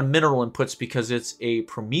has a lot of mineral inputs because it's a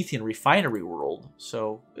Promethean refinery world.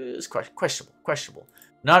 So it's questionable.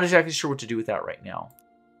 Not exactly sure what to do with that right now.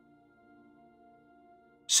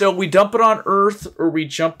 So we dump it on Earth or we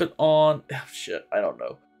jump it on... Oh, shit, I don't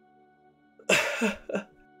know.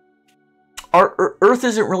 Our Earth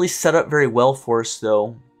isn't really set up very well for us,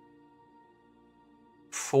 though,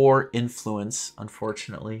 for influence,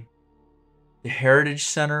 unfortunately. The Heritage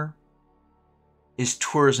Center is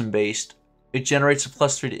tourism-based. It generates a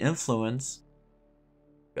plus 3 to influence.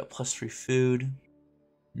 Got plus 3 food.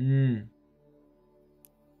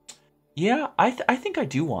 Yeah, I think I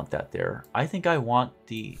do want that there. I think I want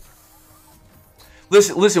the...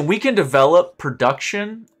 Listen, we can develop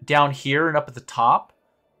production down here and up at the top,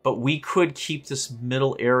 but we could keep this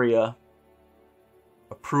middle area.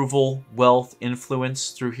 Approval, wealth,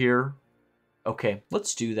 influence through here. Okay,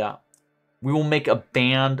 let's do that. We will make a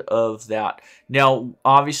band of that. Now,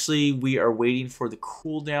 obviously, we are waiting for the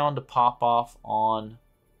cooldown to pop off on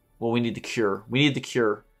Well, we need the cure. We need the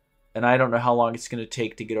cure. And I don't know how long it's going to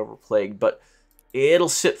take to get over plague, but it'll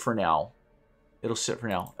sit for now. It'll sit for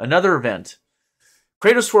now. Another event.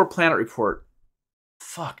 Kratos 4 Planet Report.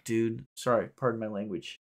 Fuck, dude. Sorry, pardon my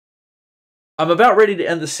language. I'm about ready to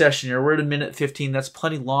end the session here. We're at 1:15. That's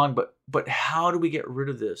plenty long, but how do we get rid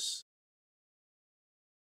of this?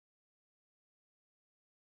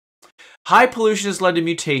 High pollution has led to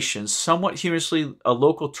mutations. Somewhat humorously, a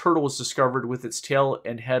local turtle was discovered with its tail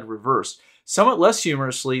and head reversed. Somewhat less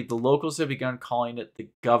humorously, the locals have begun calling it the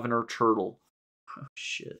Governor Turtle. Oh,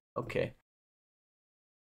 shit. Okay.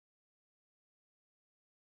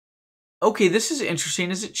 Okay, this is interesting.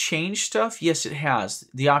 Has it changed stuff? Yes, it has.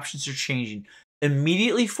 The options are changing.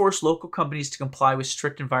 Immediately force local companies to comply with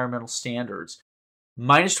strict environmental standards.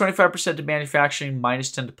 Minus 25% to manufacturing,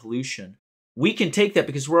 minus 10 to pollution. We can take that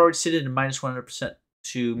because we're already sitting at minus 100%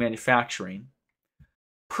 to manufacturing.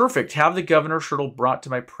 Perfect. Have the Governor Turtle brought to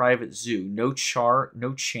my private zoo. No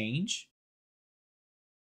change.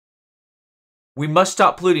 We must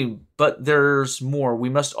stop polluting, but there's more. We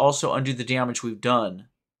must also undo the damage we've done.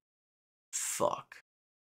 Fuck.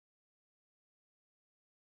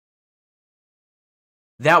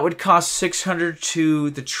 That would cost 600 to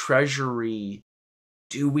the treasury.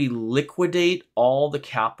 Do we liquidate all the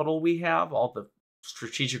capital we have, all the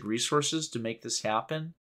strategic resources to make this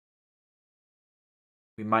happen?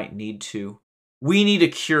 We might need to. We need a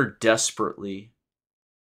cure desperately.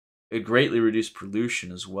 It greatly reduced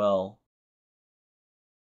pollution as well.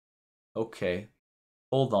 Okay.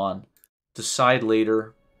 Hold on. Decide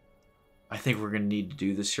later. I think we're going to need to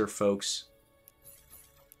do this here, folks.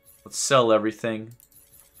 Let's sell everything.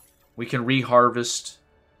 We can reharvest.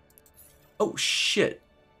 Oh, shit.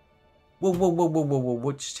 Whoa, whoa, whoa, whoa, whoa, whoa.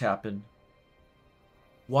 What just happened?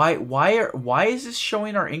 Why is this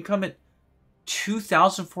showing our income at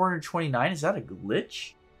 2,429? Is that a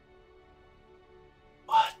glitch?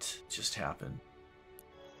 What just happened?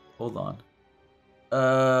 Hold on.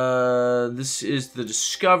 This is the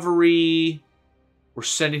Discovery. We're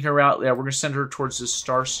sending her out. Yeah, we're going to send her towards this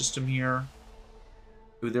star system here.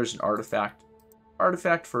 Ooh, there's an artifact.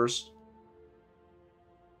 Artifact first.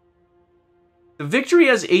 The Victory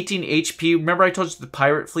has 18 HP. Remember I told you the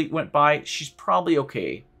pirate fleet went by? She's probably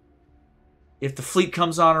okay. If the fleet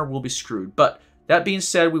comes on her, we'll be screwed. But that being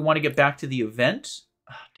said, we want to get back to the event.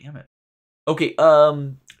 Oh, damn it. Okay,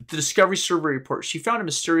 the Discovery Survey report. She found a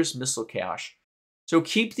mysterious missile cache. So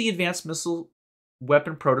keep the advanced missile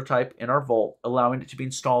weapon prototype in our vault, allowing it to be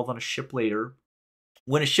installed on a ship later.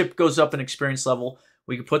 When a ship goes up in experience level,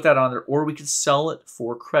 we can put that on there, or we can sell it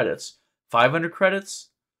for credits. 500 credits?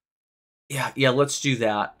 Yeah, let's do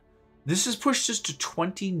that. This has pushed us to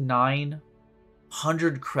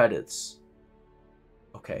 2,900 credits.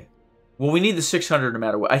 Okay. Well, we need the 600 no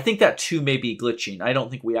matter what. I think that 2 may be glitching. I don't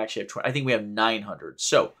think we actually have 20. I think we have 900.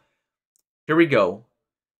 So, here we go.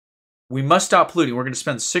 We must stop polluting. We're going to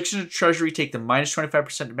spend 600 to treasury, take the minus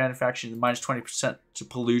 25% to manufacturing, and the minus 20% to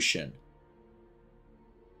pollution.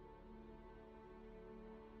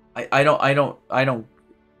 I don't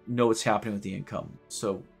know what's happening with the income.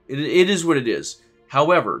 So it is what it is.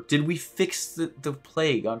 However, did we fix the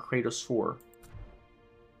plague on Kratos 4?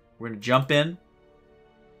 We're going to jump in.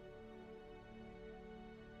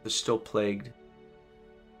 They're still plagued.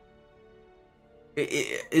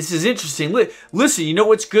 This is interesting. Listen, you know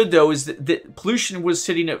what's good, though, is that pollution was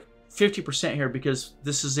sitting at 50% here because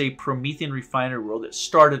this is a Promethean refinery world that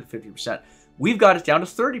started at 50%. We've got it down to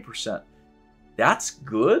 30%. That's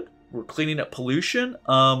good. We're cleaning up pollution.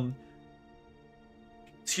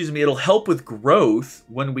 Excuse me, it'll help with growth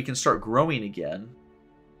when we can start growing again.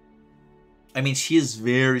 I mean, she is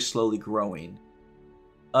very slowly growing.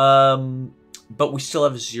 But we still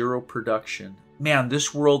have 0 production. Man,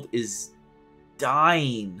 this world is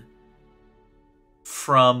dying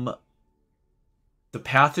from the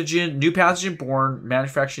pathogen. New pathogen born.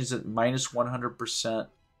 Manufacturing is at minus 100%.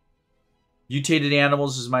 Mutated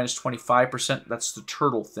animals is minus 25%. That's the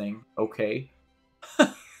turtle thing. Okay.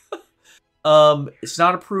 It's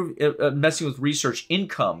not approved. Messing with research.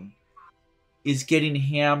 Income is getting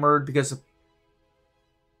hammered because of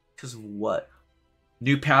what?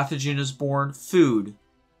 New pathogen is born. Food.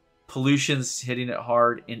 Pollution's hitting it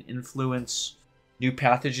hard. And influence. New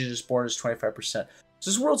pathogen is born is 25%. So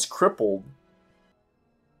this world's crippled.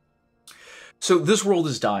 So this world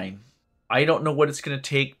is dying. I don't know what it's going to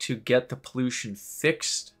take to get the pollution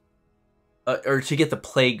fixed. Or to get the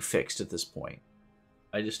plague fixed at this point.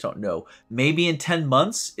 I just don't know. Maybe in 10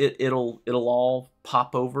 months, it'll all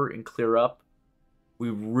pop over and clear up. We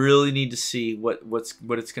really need to see what it's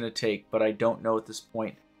going to take, but I don't know at this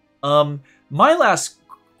point. My last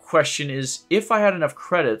question is, if I had enough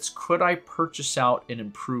credits, could I purchase out an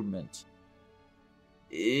improvement?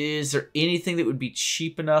 Is there anything that would be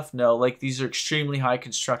cheap enough? No, like these are extremely high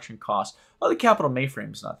construction costs. Oh, the capital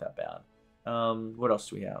mainframe's not that bad. What else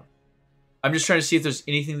do we have? I'm just trying to see if there's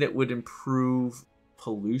anything that would improve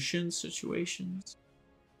pollution situations.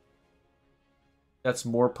 That's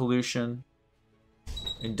more pollution.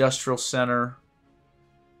 Industrial center.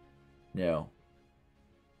 No.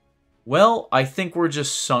 Well, I think we're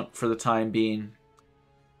just sunk for the time being.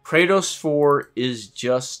 Kratos 4 is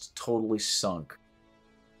just totally sunk.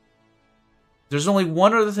 There's only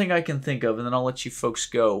one other thing I can think of, and then I'll let you folks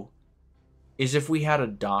go, is if we had a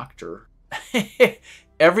doctor.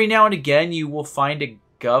 Every now and again, you will find a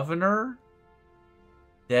governor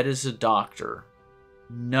that is a doctor.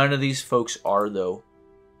 None of these folks are, though.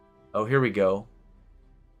 Oh, here we go.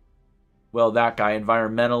 Well, that guy,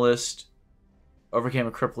 environmentalist. Overcame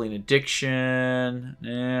a crippling addiction.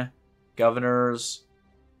 Governors.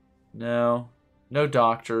 No. No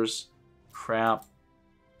doctors. Crap.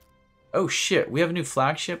 Oh, shit. We have a new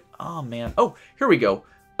flagship? Oh, man. Oh, here we go.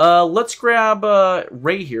 Let's grab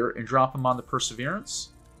Ray here and drop him on the Perseverance.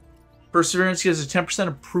 Perseverance gives a 10%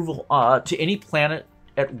 approval to any planet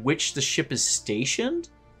at which the ship is stationed.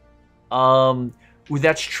 Ooh,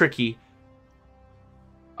 that's tricky.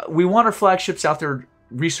 We want our flagships out there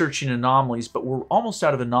researching anomalies, but we're almost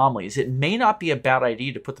out of anomalies. It may not be a bad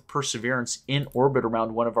idea to put the Perseverance in orbit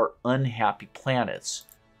around one of our unhappy planets.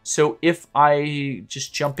 So if I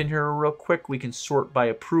just jump in here real quick, we can sort by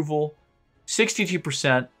approval.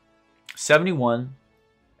 62%, 71.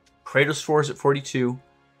 Kratos 4 is at 42.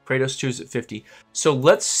 Kratos 2 is at 50. So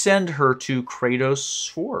let's send her to Kratos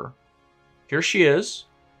 4. Here she is.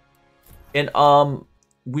 And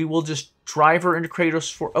we will just drive her into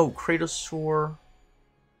Kratos 4. Oh, Kratos 4.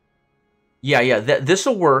 Yeah, this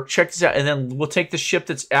will work. Check this out. And then we'll take the ship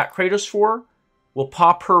that's at Kratos 4. We'll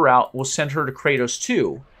pop her out. We'll send her to Kratos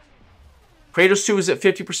 2. Kratos 2 is at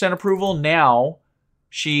 50% approval. Now,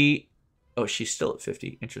 she... Oh, she's still at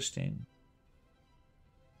 50. Interesting.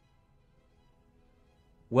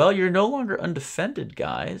 Well, you're no longer undefended,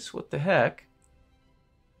 guys. What the heck?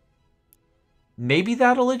 Maybe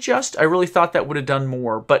that'll adjust. I really thought that would have done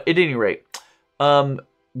more. But at any rate,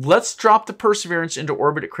 let's drop the Perseverance into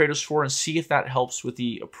orbit at Kratos 4 and see if that helps with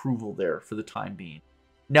the approval there for the time being.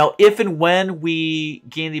 Now, if and when we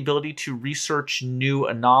gain the ability to research new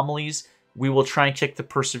anomalies, we will try and kick the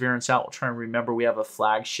Perseverance out. We'll try and remember we have a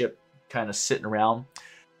flagship kind of sitting around.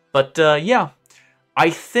 But yeah, I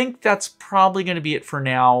think that's probably going to be it for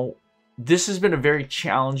now. This has been a very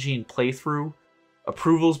challenging playthrough.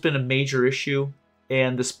 Approval's been a major issue,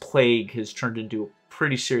 and this plague has turned into a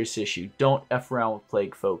pretty serious issue. Don't F around with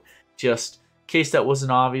plague, folk. Just in case that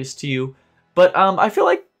wasn't obvious to you. But I feel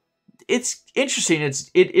like it's interesting. It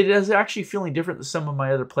is actually feeling different than some of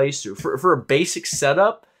my other playthroughs. For a basic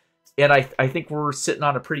setup, and I think we're sitting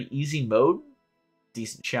on a pretty easy mode.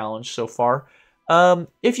 Decent challenge so far.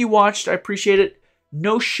 If you watched, I appreciate it.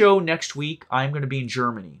 No show next week. I'm going to be in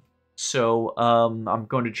Germany. So I'm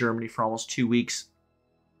going to Germany for almost 2 weeks.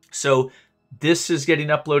 So this is getting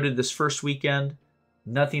uploaded this first weekend.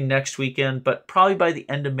 Nothing next weekend. But probably by the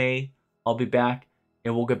end of May, I'll be back.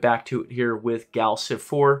 And we'll get back to it here with Gal Civ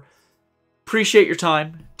 4. Appreciate your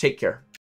time. Take care.